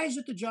 Why is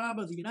it the job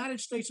of the United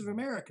States of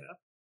America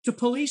to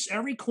police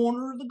every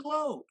corner of the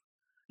globe?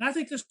 And I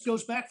think this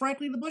goes back,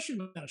 frankly, to the Bush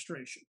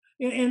administration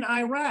in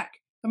Iraq.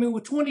 I mean,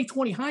 with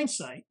 2020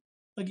 hindsight,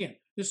 again,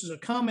 this is a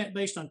comment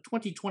based on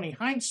 2020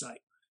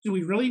 hindsight. Do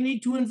we really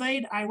need to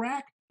invade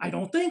Iraq? I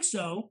don't think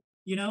so.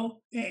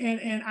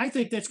 And I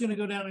think that's going to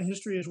go down in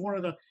history as one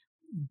of the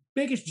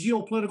biggest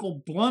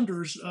geopolitical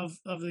blunders of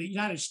the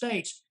United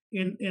States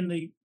in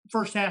the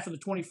first half of the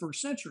 21st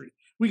century.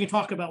 We can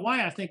talk about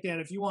why I think that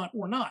if you want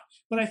or not,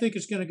 but I think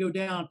it's going to go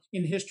down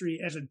in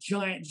history as a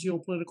giant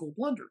geopolitical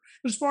blunder.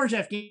 But as far as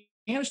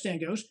Afghanistan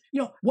goes,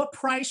 what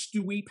price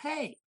do we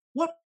pay?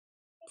 What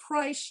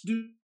price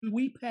do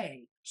we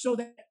pay so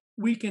that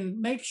we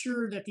can make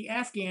sure that the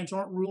Afghans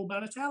aren't ruled by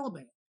the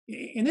Taliban?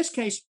 In this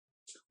case,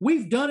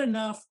 we've done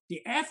enough.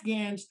 The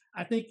Afghans,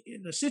 I think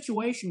the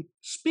situation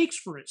speaks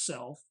for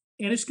itself,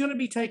 and it's going to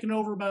be taken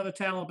over by the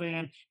Taliban,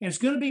 and it's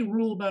going to be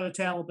ruled by the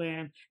Taliban,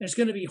 and it's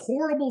going to be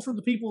horrible for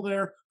the people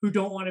there who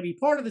don't want to be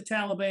part of the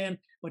Taliban.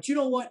 But you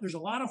know what? There's a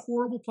lot of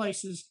horrible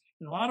places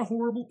and a lot of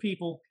horrible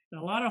people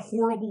and a lot of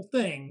horrible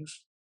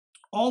things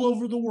all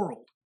over the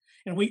world.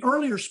 And we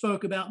earlier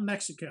spoke about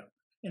Mexico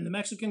and the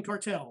Mexican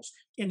cartels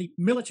and the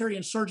military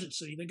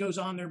insurgency that goes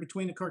on there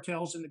between the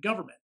cartels and the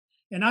government.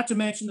 And not to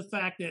mention the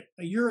fact that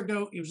a year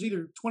ago, it was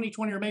either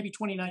 2020 or maybe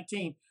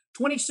 2019,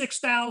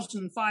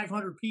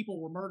 26,500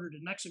 people were murdered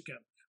in Mexico,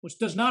 which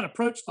does not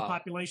approach the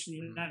population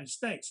of the United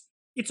States.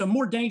 It's a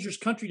more dangerous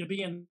country to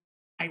be in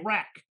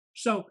Iraq.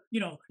 So,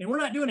 and we're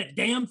not doing a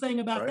damn thing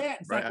about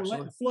that. In fact, we're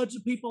letting floods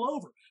of people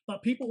over.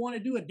 But people want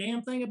to do a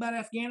damn thing about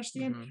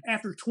Afghanistan.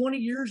 After 20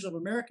 years of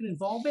American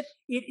involvement,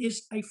 it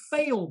is a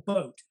fail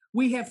boat.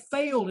 We have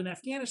failed in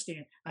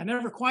Afghanistan. I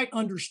never quite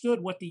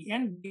understood what the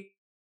end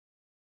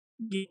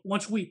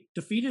once we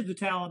defeated the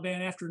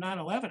Taliban after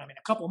 9/11, I mean,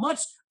 a couple of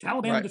months,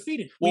 Taliban Right.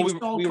 defeated. Well,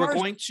 installed we were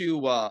cars.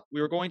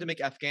 going to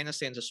make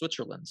Afghanistan to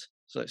Switzerland.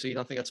 So you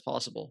don't think that's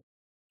possible?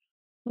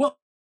 Well,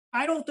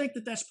 I don't think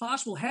that that's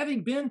possible.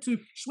 Having been to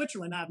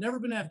Switzerland, I've never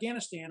been to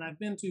Afghanistan. I've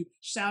been to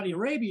Saudi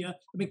Arabia.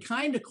 I've been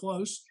kind of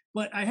close,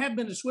 but I have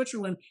been to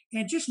Switzerland.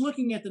 And just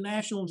looking at the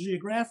National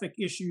Geographic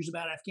issues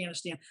about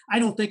Afghanistan, I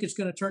don't think it's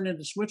going to turn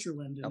into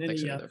Switzerland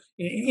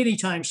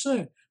anytime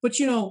soon. But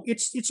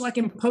it's like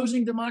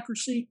imposing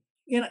democracy.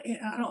 And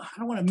I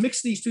don't want to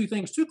mix these two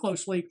things too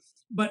closely,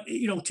 but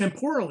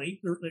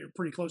temporally they're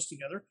pretty close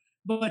together.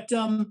 But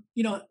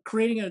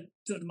creating a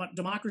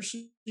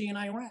democracy in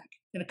Iraq,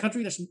 in a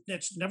country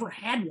that's never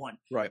had one.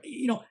 Right.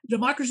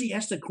 Democracy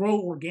has to grow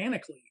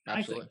organically,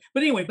 Absolutely. I think.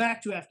 But anyway,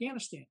 back to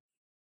Afghanistan.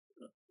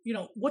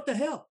 What the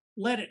hell?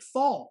 Let it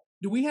fall.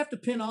 Do we have to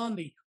pin on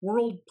the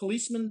world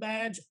policeman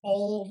badge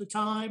all the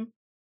time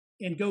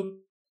and go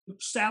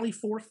sally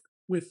forth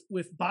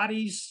with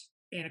bodies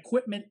and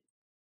equipment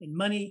and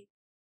money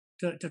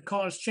to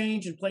cause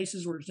change in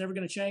places where it's never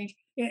going to change?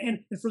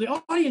 And for the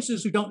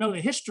audiences who don't know the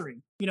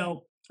history,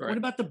 what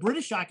about the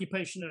British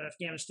occupation of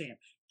Afghanistan?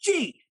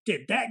 Gee,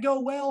 did that go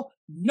well?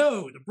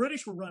 No, the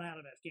British were run out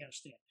of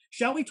Afghanistan.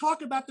 Shall we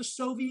talk about the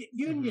Soviet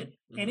Union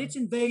and its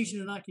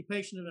invasion and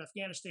occupation of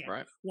Afghanistan?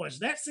 Right. Was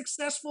that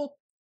successful?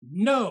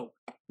 No.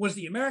 Was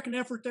the American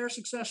effort there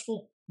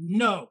successful?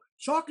 No.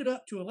 Chalk it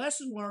up to a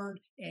lesson learned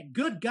and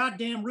good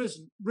goddamn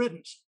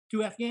riddance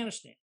to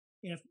Afghanistan.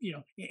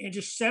 And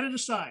just set it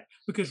aside,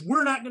 because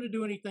we're not going to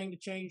do anything to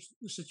change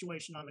the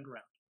situation on the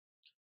ground.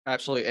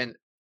 Absolutely. And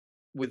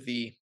with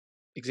the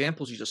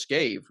examples you just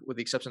gave, with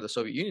the exception of the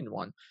Soviet Union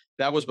one,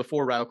 that was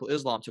before radical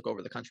Islam took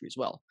over the country as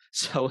well.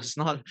 So it's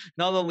not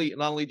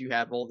only do you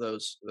have all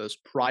those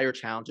prior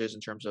challenges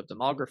in terms of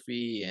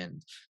demography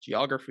and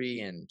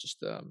geography and just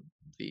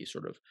the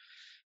sort of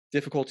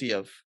difficulty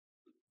of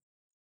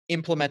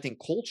implementing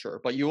culture,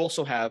 but you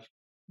also have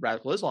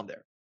radical Islam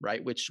there,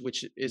 right? Which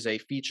is a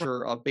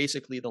feature of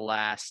basically the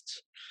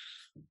last,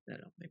 I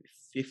don't know, maybe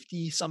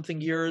 50 something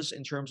years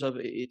in terms of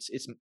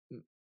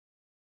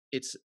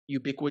its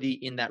ubiquity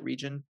in that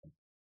region.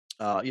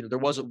 There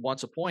was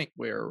once a point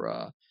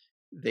where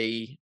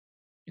they,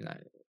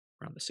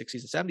 around the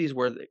 60s and 70s,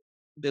 where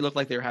they looked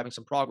like they were having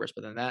some progress,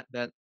 but then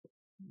that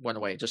went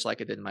away, just like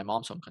it did in my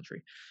mom's home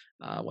country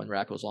when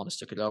radical Islamists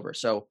took it over.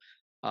 So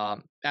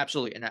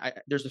absolutely. And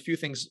there's a few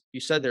things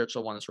you said there, so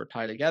I want to sort of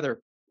tie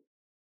together.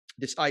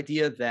 This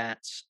idea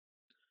that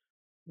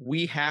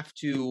we have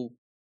to,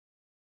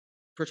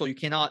 first of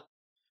all,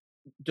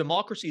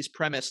 democracy is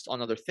premised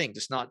on other things.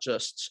 It's not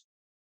just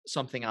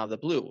something out of the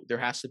blue. There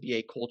has to be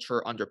a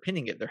culture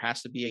underpinning it. There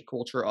has to be a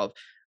culture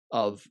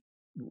of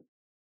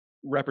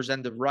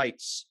representative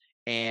rights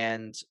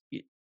and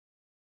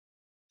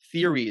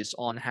theories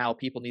on how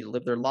people need to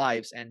live their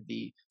lives, and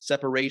the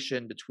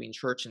separation between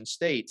church and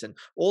state, and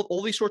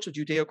all these sorts of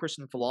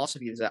Judeo-Christian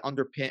philosophies that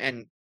underpin,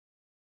 and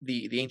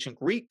the ancient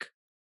Greek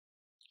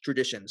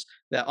traditions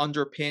that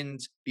underpinned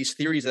these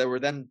theories that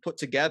were then put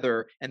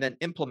together and then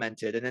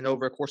implemented, and then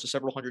over a course of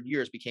several hundred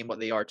years became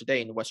what they are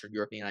today in Western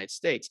Europe and the United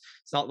States.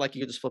 It's not like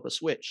you could just flip a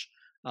switch,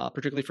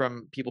 particularly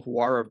from people who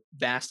are of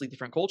vastly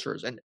different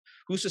cultures. And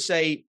who's to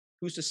say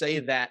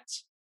that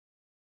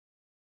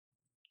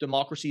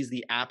democracy is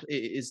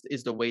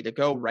the way to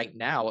go right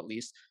now, at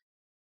least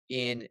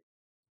in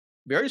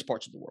various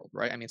parts of the world,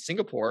 right? I mean,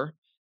 Singapore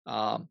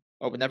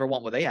would never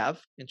want what they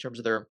have in terms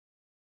of their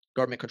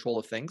government control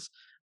of things.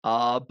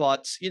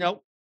 But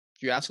if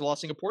you ask a lot of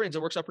Singaporeans,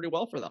 it works out pretty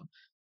well for them.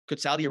 Could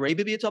Saudi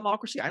Arabia be a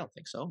democracy? I don't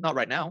think so. Not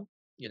right now.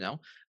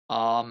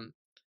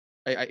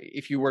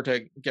 If you were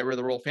to get rid of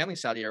the royal family in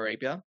Saudi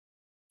Arabia,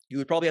 you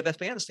would probably have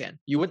Afghanistan.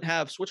 You wouldn't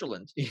have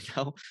Switzerland.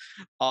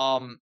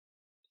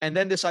 And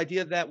then this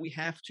idea that we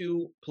have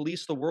to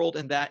police the world,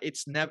 and that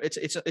it's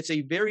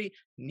a very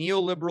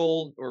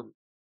neoliberal or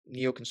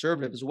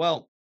neoconservative as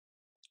well,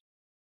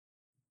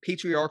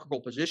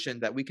 patriarchal position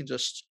that we can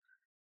just,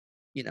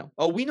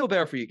 we know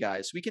better for you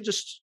guys. We can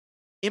just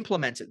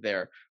implement it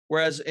there.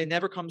 Whereas it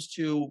never comes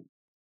to,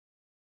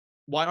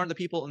 why aren't the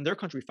people in their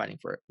country fighting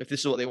for it if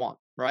this is what they want,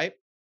 right?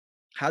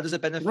 How does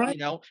it benefit,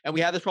 right. And we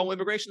have this problem with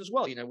immigration as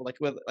well, you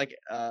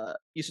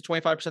said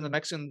 25% of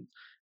Mexican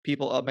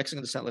people of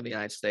Mexican descent live in the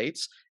United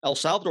States. El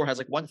Salvador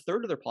has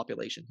 1/3 of their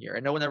population here.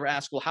 And no one ever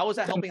asked, well, how is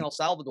that helping El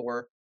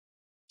Salvador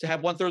to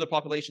have 1/3 of the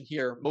population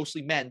here,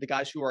 mostly men, the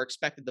guys who are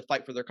expected to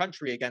fight for their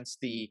country against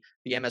the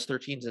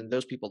MS-13s and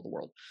those people of the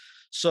world?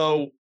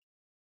 So,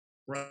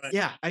 right.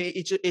 Yeah,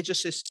 it's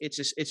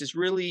just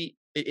really,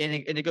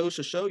 and it goes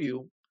to show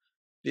you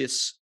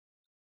this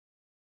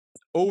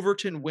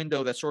Overton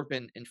window that's sort of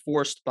been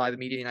enforced by the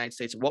media in the United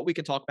States of what we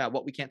can talk about,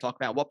 what we can't talk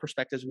about, what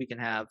perspectives we can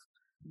have.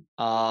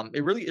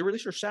 It really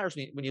sort of shatters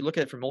me when you look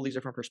at it from all these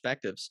different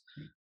perspectives.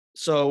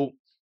 So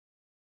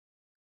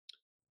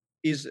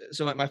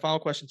my final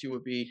question to you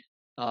would be,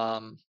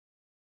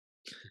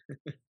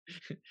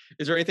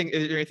 is there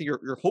anything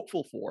you're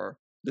hopeful for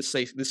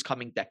this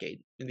coming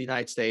decade in the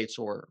United States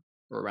or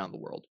around the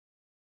world?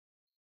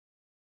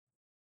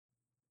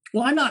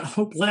 Well, I'm not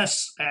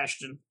hopeless,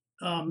 Ashton.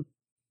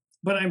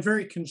 but I'm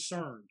very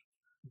concerned.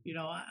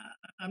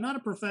 I'm not a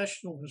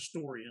professional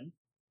historian,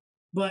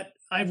 but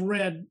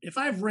if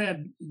I've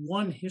read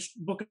one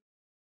book of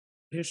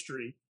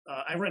history,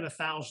 I read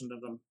 1,000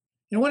 of them.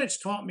 And what it's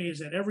taught me is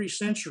that every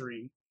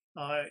century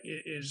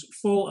is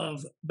full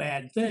of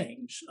bad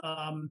things.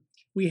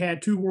 We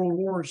had 2 world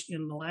wars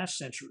in the last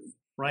century,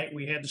 right?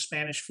 We had the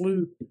Spanish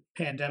flu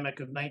pandemic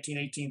of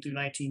 1918 through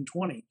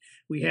 1920.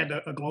 We had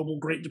a global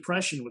Great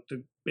Depression with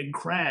the big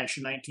crash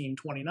in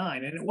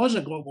 1929. And it was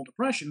a global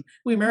depression.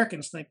 We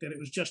Americans think that it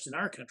was just in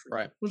our country.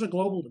 Right. It was a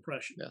global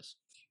depression. Yes.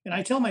 And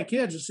I tell my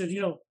kids, I said,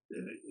 in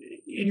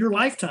your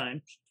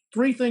lifetime,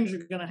 3 things are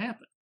going to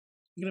happen.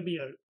 It's going to be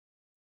a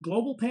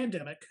global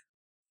pandemic,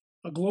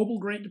 a global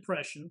Great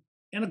Depression,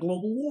 and a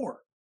global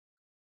war.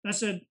 And I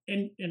said,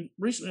 and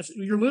recently, I said,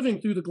 you're living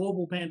through the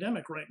global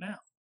pandemic right now.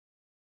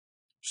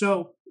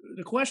 So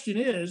the question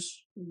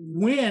is,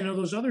 when are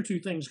those other 2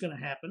 things going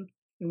to happen,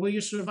 and will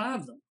you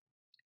survive them?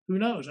 Who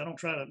knows? I don't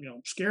try to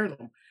scare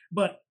them,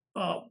 but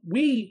I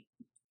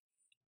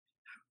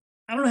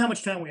don't know how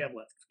much time we have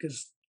left,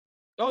 because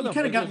you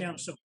kind of got me on a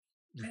soapbox.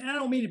 And I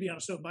don't mean to be on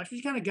a soapbox, but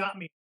you kind of got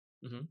me.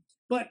 Mm-hmm.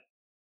 But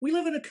we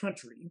live in a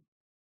country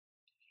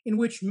in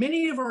which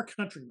many of our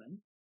countrymen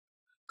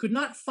could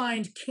not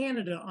find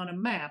Canada on a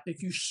map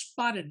if you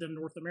spotted them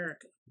North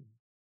America.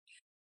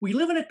 We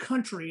live in a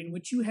country in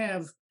which you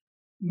have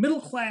middle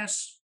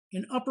class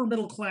and upper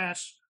middle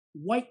class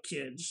white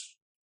kids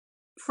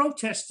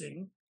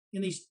protesting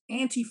in these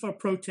Antifa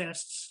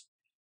protests,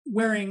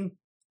 wearing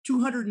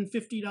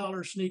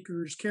 $250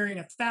 sneakers,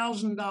 carrying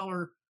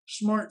 $1,000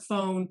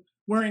 smartphone,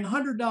 wearing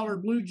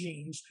 $100 blue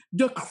jeans,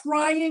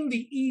 decrying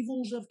the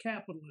evils of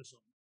capitalism,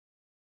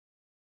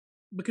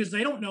 because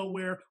they don't know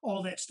where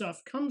all that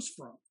stuff comes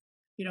from,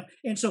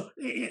 And so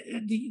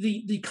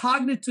the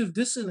cognitive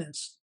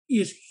dissonance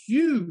is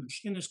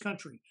huge in this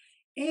country,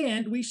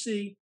 and we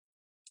see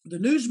the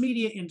news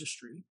media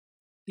industry,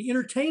 the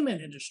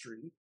entertainment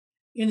industry,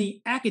 and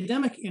the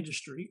academic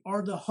industry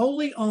are the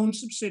wholly owned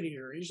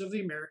subsidiaries of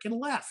the American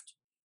left.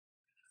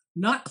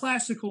 Not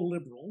classical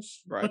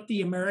liberals, right, but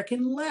the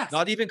American left.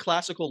 Not even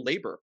classical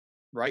labor,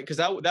 right? Because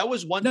that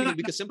was one thing that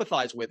we could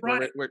sympathize with.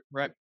 Right.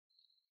 Right.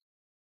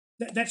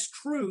 That's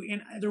true.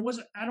 And there was,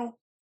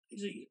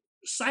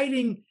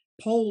 citing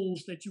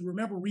polls that you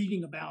remember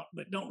reading about,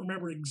 but don't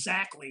remember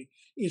exactly,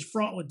 is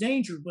fraught with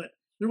danger. But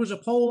there was a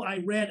poll I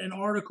read an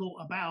article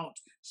about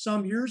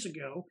some years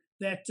ago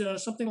that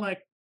something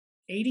like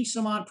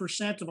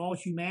 80% of all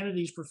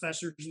humanities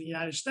professors in the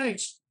United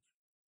States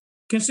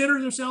consider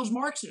themselves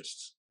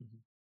Marxists. Mm-hmm.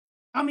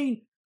 I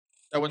mean,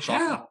 that wouldn't shock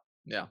me. how?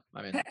 Yeah,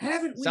 I mean,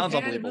 haven't we sounds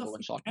had unbelievable.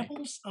 enough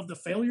examples of the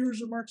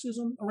failures of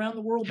Marxism around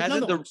the world?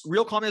 The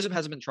real communism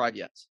hasn't been tried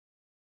yet.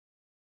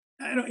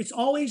 I know, it's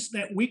always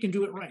that we can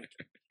do it right.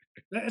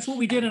 That's what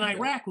we did in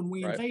Iraq when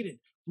we invaded.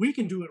 We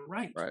can do it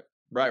right. Right.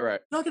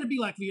 It's not going to be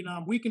like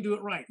Vietnam. We can do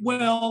it right.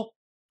 Well,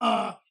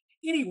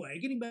 anyway,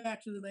 getting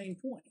back to the main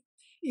point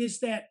is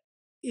that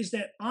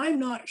I'm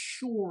not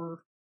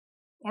sure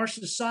our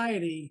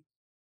society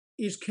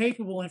is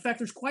capable. In fact,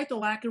 there's quite the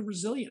lack of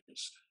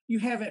resilience. You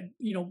have at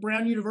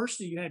Brown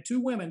University, you had 2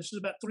 women. This is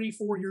about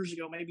 3-4 years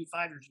ago, maybe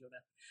 5 years ago now.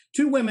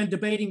 2 women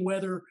debating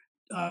whether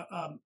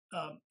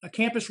a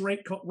campus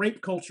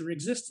rape culture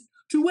existed.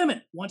 2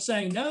 women, one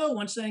saying no,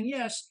 one saying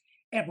yes,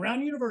 at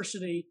Brown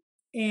University,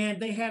 and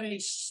they had a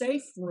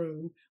safe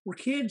room where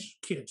kids,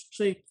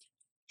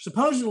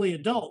 supposedly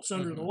adults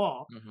under the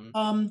law,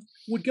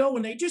 would go,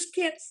 and they just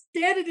can't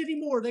stand it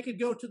anymore. They could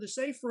go to the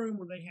safe room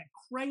where they had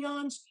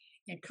crayons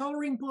and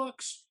coloring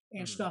books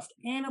and stuffed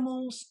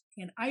animals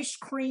and ice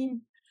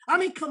cream. I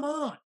mean, come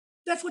on.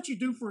 That's what you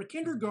do for a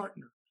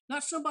kindergartner,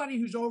 not somebody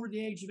who's over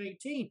the age of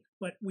 18.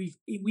 But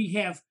we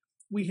have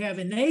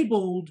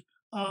enabled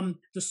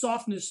the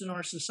softness in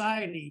our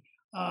society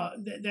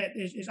that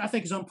is, I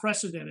think, is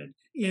unprecedented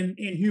in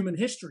human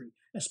history,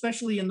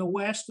 especially in the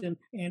West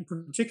and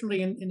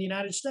particularly in the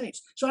United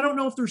States. So I don't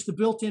know if there's the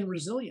built-in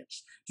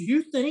resilience. Do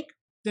you think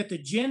that the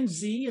Gen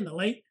Z and the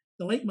late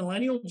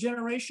millennial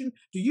generation,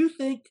 do you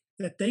think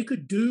that they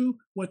could do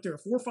what their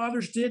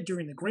forefathers did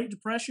during the Great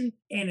Depression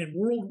and in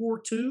World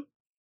War II?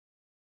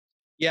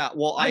 Yeah,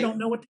 well, I don't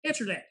know what to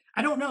answer that.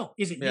 I don't know.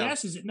 Is it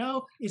yes? Is it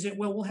no? Is it,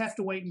 well, we'll have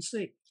to wait and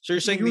see. So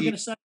you're saying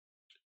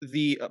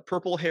the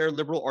purple-haired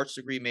liberal arts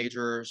degree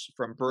majors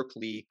from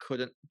Berkeley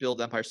couldn't build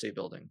Empire State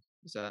Building?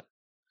 Is that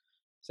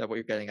what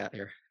you're getting at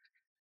here?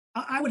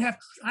 I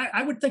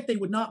would think they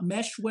would not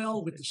mesh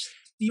well with the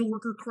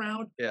steelworker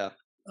crowd. Yeah.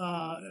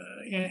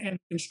 And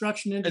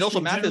construction industry. And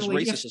also math is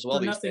racist as well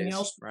these days.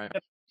 Else. Right.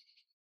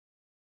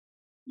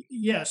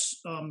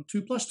 Yes. 2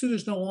 + 2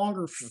 is no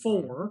longer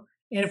 4.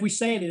 And if we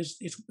say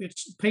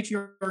it's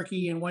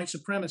patriarchy and white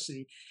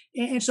supremacy.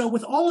 And so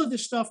with all of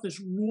this stuff that's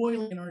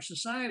roiling in our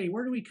society,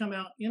 where do we come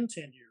out in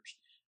 10 years?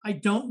 I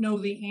don't know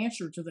the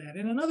answer to that.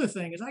 And another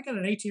thing is, I got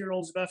an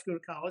 18-year-old who's about to go to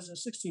college and a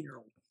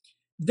 16-year-old.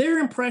 Their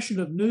impression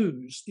of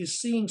news is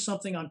seeing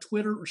something on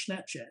Twitter or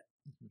Snapchat.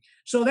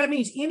 So that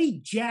means any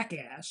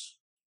jackass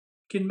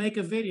can make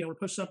a video or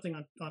post something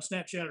on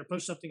Snapchat or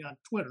post something on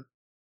Twitter.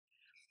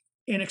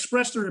 and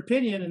express their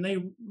opinion, and they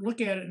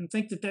look at it and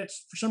think that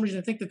that's, for some reason,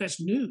 they think that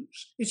that's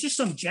news. It's just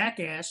some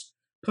jackass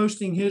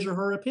posting his or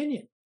her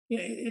opinion.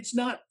 It's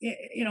not,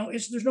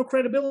 there's no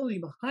credibility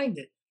behind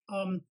it.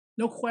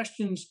 No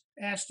questions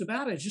asked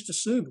about it. It's just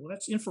assumed. Well,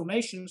 that's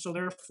information, so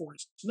therefore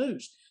it's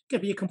news. It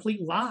could be a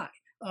complete lie,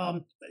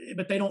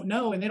 but they don't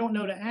know, and they don't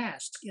know to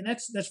ask, and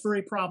that's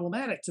very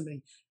problematic to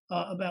me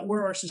about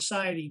where our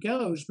society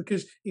goes.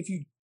 Because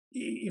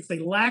if they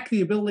lack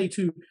the ability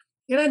to,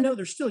 and I know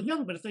they're still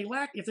young, but if they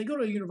go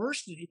to a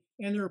university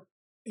and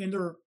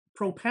they're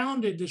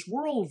propounded this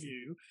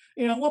worldview,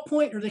 at what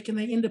point can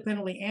they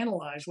independently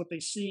analyze what they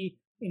see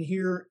and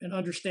hear and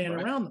understand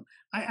around them?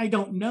 I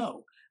don't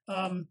know.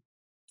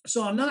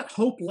 So I'm not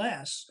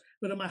hopeless,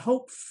 but am I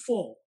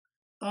hopeful?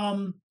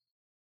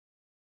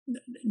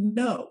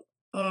 No.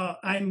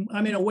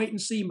 I'm in a wait and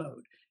see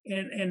mode,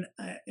 and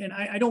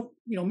I don't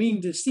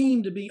mean to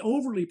seem to be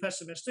overly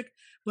pessimistic,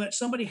 but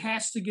somebody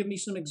has to give me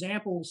some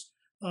examples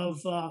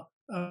of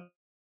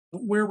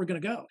where we're going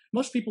to go.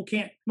 Most people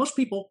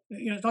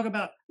talk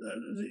about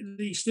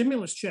the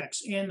stimulus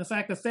checks and the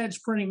fact the Fed's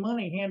printing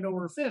money hand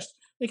over fist.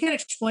 They can't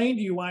explain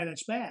to you why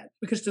that's bad,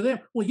 because to them,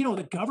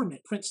 the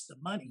government prints the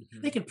money.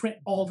 Mm-hmm. They can print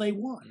all they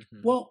want.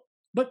 Mm-hmm. Well,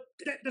 but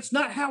that's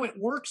not how it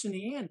works in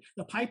the end.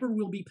 The piper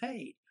will be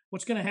paid.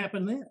 What's going to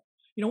happen then?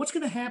 What's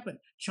going to happen?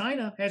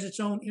 China has its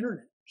own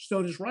internet.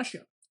 So does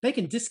Russia. They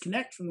can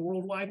disconnect from the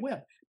World Wide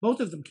Web. Both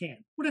of them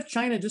can. What if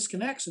China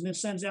disconnects and then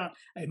sends out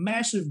a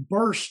massive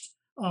burst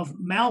of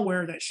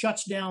malware that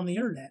shuts down the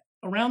internet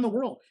around the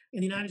world in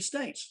the United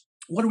States?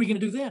 What are we going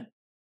to do then?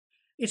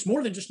 It's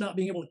more than just not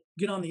being able to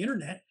get on the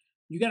internet.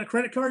 You got a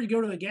credit card, you go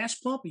to the gas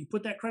pump, you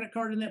put that credit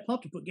card in that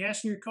pump, you put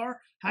gas in your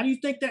car. How do you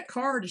think that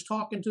card is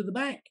talking to the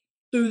bank?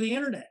 Through the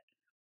internet.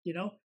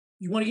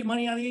 You want to get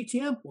money out of the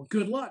ATM? Well,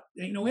 good luck.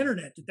 There ain't no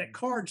internet. That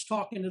card's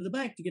talking to the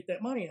bank to get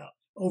that money out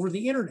over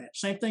the internet.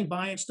 Same thing,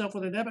 buying stuff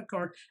with a debit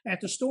card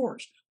at the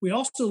stores. We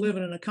also live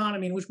in an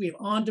economy in which we have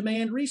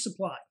on-demand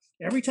resupply.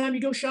 Every time you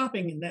go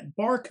shopping and that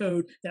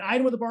barcode, that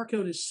item with the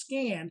barcode is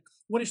scanned,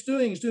 what it's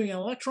doing is doing an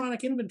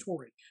electronic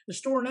inventory. The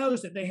store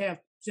knows that they have,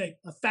 say,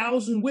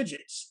 1,000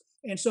 widgets.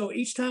 And so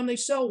each time they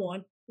sell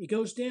one, it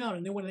goes down.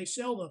 And then when they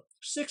sell the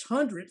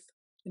 600th,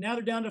 and now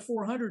they're down to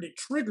 400, it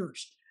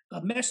triggers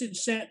a message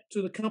sent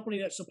to the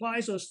company that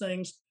supplies those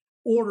things,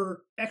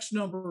 order X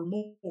number or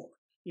more,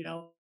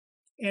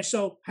 And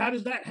so how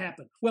does that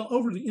happen? Well,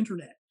 over the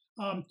internet.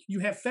 You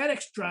have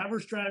FedEx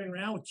drivers driving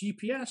around with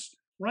GPS,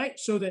 right?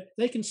 So that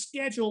they can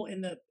schedule,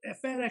 and the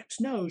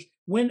FedEx knows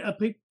when a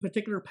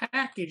particular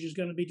package is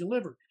going to be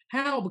delivered.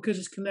 How? Because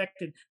it's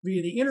connected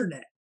via the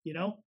internet,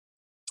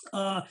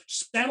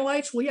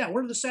 Satellites, well, yeah,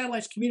 where do the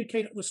satellites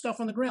communicate with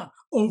stuff on the ground?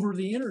 Over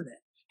the internet.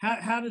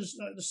 How does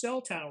the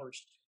cell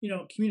towers,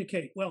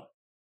 communicate? Well,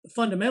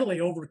 fundamentally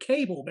over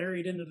cable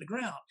buried into the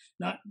ground.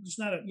 My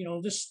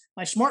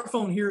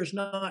smartphone here is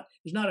not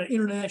an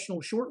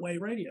international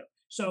shortwave radio.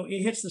 So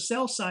it hits the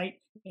cell site,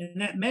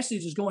 and that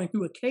message is going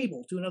through a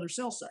cable to another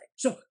cell site.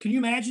 So can you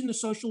imagine the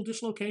social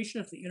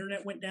dislocation if the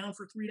internet went down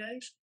for 3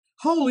 days?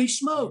 Holy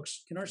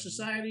smokes! Can our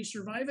society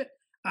survive it?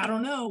 I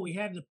don't know. We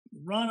had to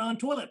run on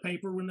toilet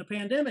paper when the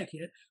pandemic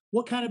hit.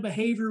 What kind of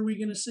behavior are we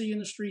going to see in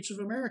the streets of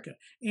America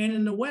and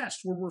in the West,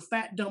 where we're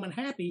fat, dumb, and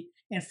happy,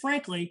 and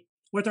frankly,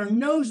 with our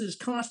noses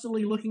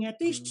constantly looking at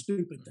these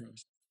stupid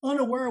things,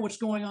 unaware of what's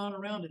going on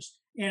around us?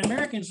 And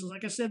Americans,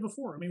 like I said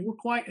before, we're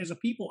quite, as a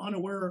people,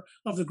 unaware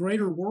of the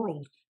greater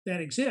world that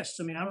exists.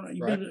 I don't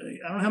know. I don't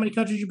know how many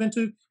countries you've been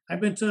to.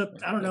 I've been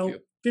to,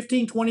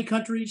 15, 20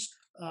 countries.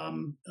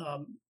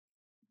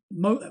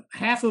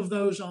 Half of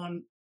those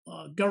on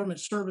government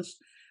service.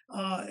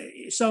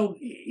 So,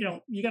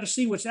 you got to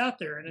see what's out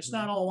there, and it's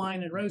not all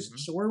wine and roses. Mm-hmm.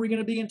 So where are we going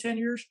to be in 10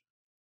 years?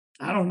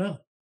 I don't know,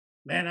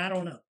 man. I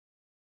don't know.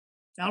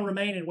 I'll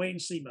remain in wait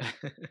and see mode.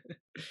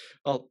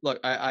 Well, look,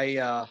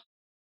 I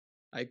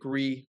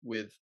agree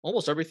with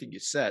almost everything you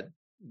said.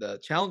 The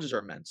challenges are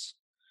immense.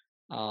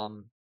 I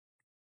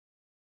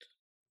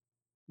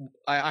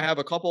have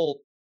a couple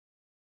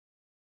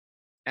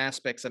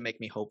aspects that make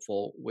me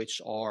hopeful,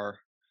 which are,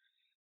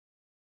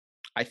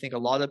 I think a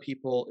lot of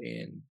people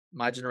in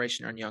my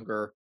generation and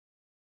younger,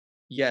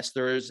 yes,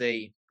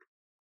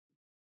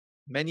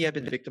 many have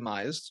been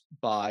victimized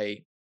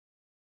by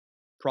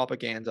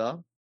propaganda,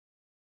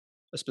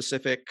 a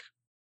specific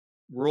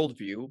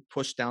worldview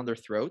pushed down their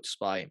throats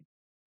by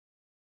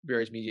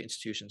various media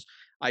institutions.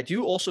 I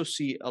do also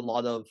see a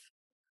lot of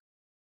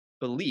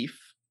belief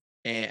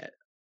and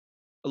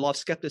a lot of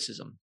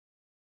skepticism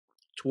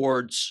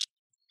towards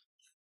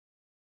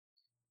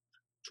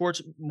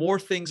more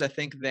things, I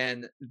think,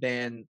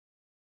 than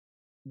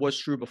was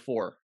true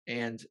before.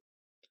 And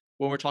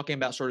when we're talking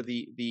about sort of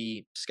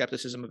the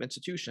skepticism of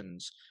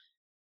institutions,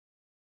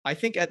 I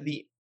think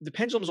the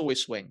pendulums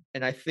always swing,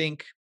 and I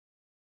think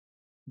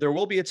there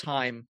will be a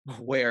time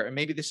where, and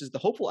maybe this is the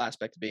hopeful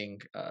aspect, being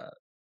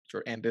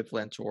sort of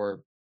ambivalent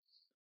or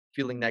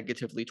feeling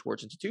negatively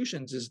towards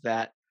institutions, is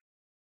that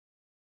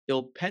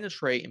it'll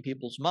penetrate in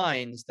people's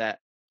minds that,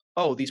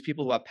 oh, these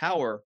people who have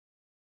power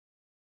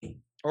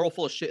are all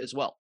full of shit as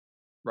well,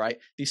 right?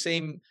 These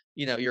same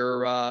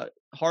your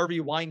Harvey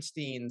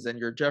Weinsteins and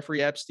your Jeffrey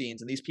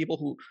Epsteins and these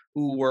people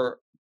who were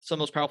some of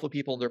those powerful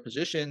people in their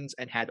positions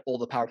and had all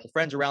the powerful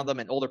friends around them,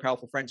 and all their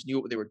powerful friends knew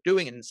what they were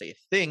doing and didn't say a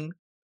thing,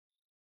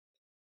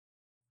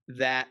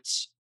 that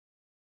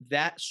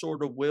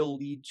sort of will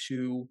lead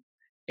to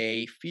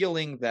a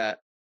feeling that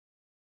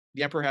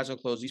the emperor has no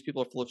clothes. These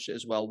people are full of shit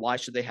as well. Why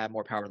should they have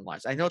more power than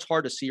lies? I know it's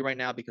hard to see right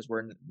now because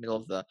we're in the middle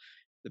of the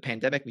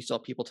pandemic. We still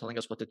have people telling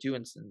us what to do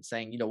and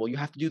saying, well, you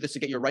have to do this to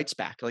get your rights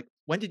back. Like,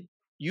 when did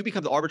you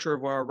become the arbiter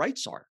of what our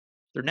rights are?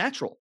 They're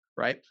natural,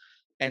 right?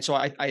 And so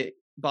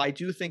but I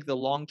do think the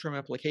long-term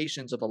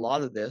implications of a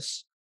lot of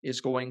this is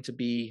going to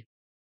be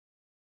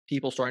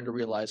people starting to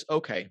realize,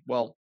 okay,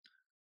 well,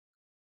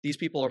 these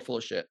people are full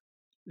of shit.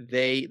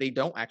 They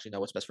don't actually know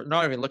what's best for,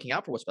 not even looking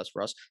out for what's best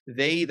for us.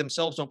 They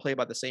themselves don't play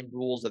by the same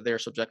rules that they're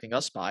subjecting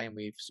us by, and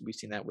we've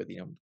seen that with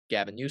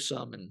Gavin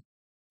Newsom and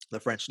the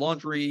French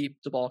Laundry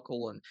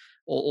debacle, and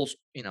all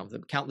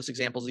the countless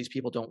examples of these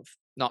people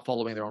not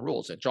following their own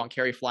rules. And John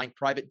Kerry flying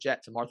private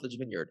jet to Martha's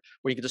Vineyard,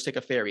 where you can just take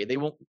a ferry. They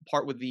won't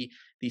part with the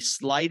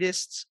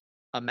slightest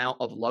amount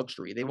of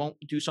luxury. They won't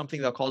do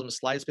something that'll cause them the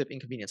slightest bit of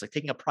inconvenience, like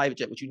taking a private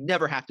jet, which you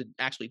never have to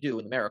actually do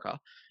in America.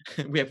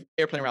 We have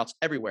airplane routes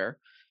everywhere.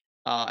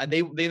 And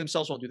they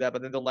themselves won't do that,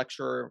 but then they'll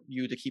lecture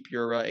you to keep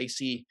your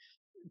AC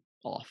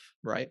off,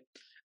 right?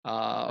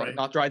 Right.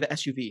 Not drive the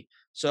SUV.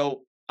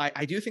 So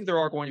I do think there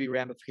are going to be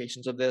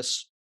ramifications of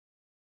this,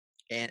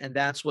 and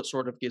that's what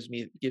sort of gives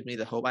me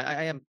the hope.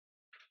 I am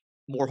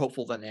more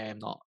hopeful than I am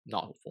not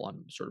hopeful.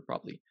 I'm sort of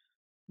probably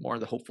more in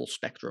the hopeful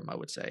spectrum, I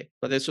would say.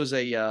 But this was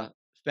a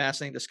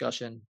fascinating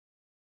discussion.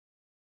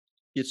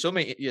 It's so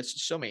many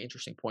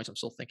interesting points I'm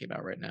still thinking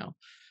about right now.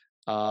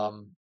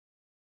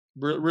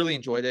 Really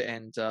enjoyed it,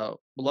 and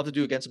would love to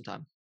do it again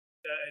sometime.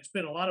 It's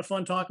been a lot of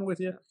fun talking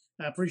with you.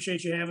 I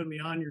appreciate you having me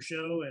on your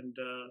show, and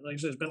like I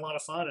said, it's been a lot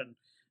of fun,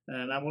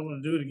 and I'm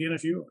willing to do it again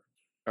if you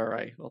are. All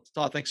right. Well,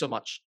 Todd, thanks so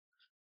much.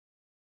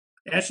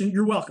 Ashton,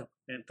 you're welcome,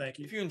 and thank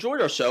you. If you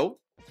enjoyed our show,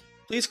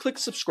 please click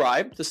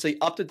subscribe to stay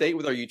up to date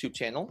with our YouTube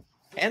channel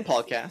and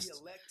podcast,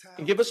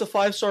 and give us a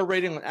 5-star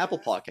rating on Apple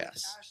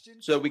Podcasts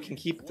so we can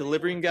keep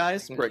delivering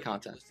guys some great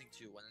content.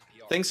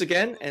 Thanks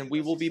again, and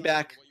we will be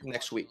back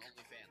next week.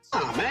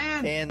 Oh,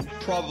 man. And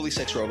probably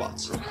sex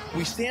robots.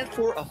 We stand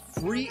for a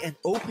free and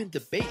open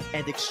debate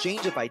and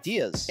exchange of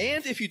ideas.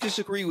 And if you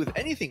disagree with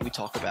anything we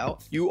talk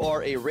about, you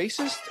are a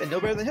racist and no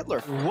better than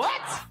Hitler.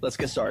 What? Let's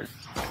get started.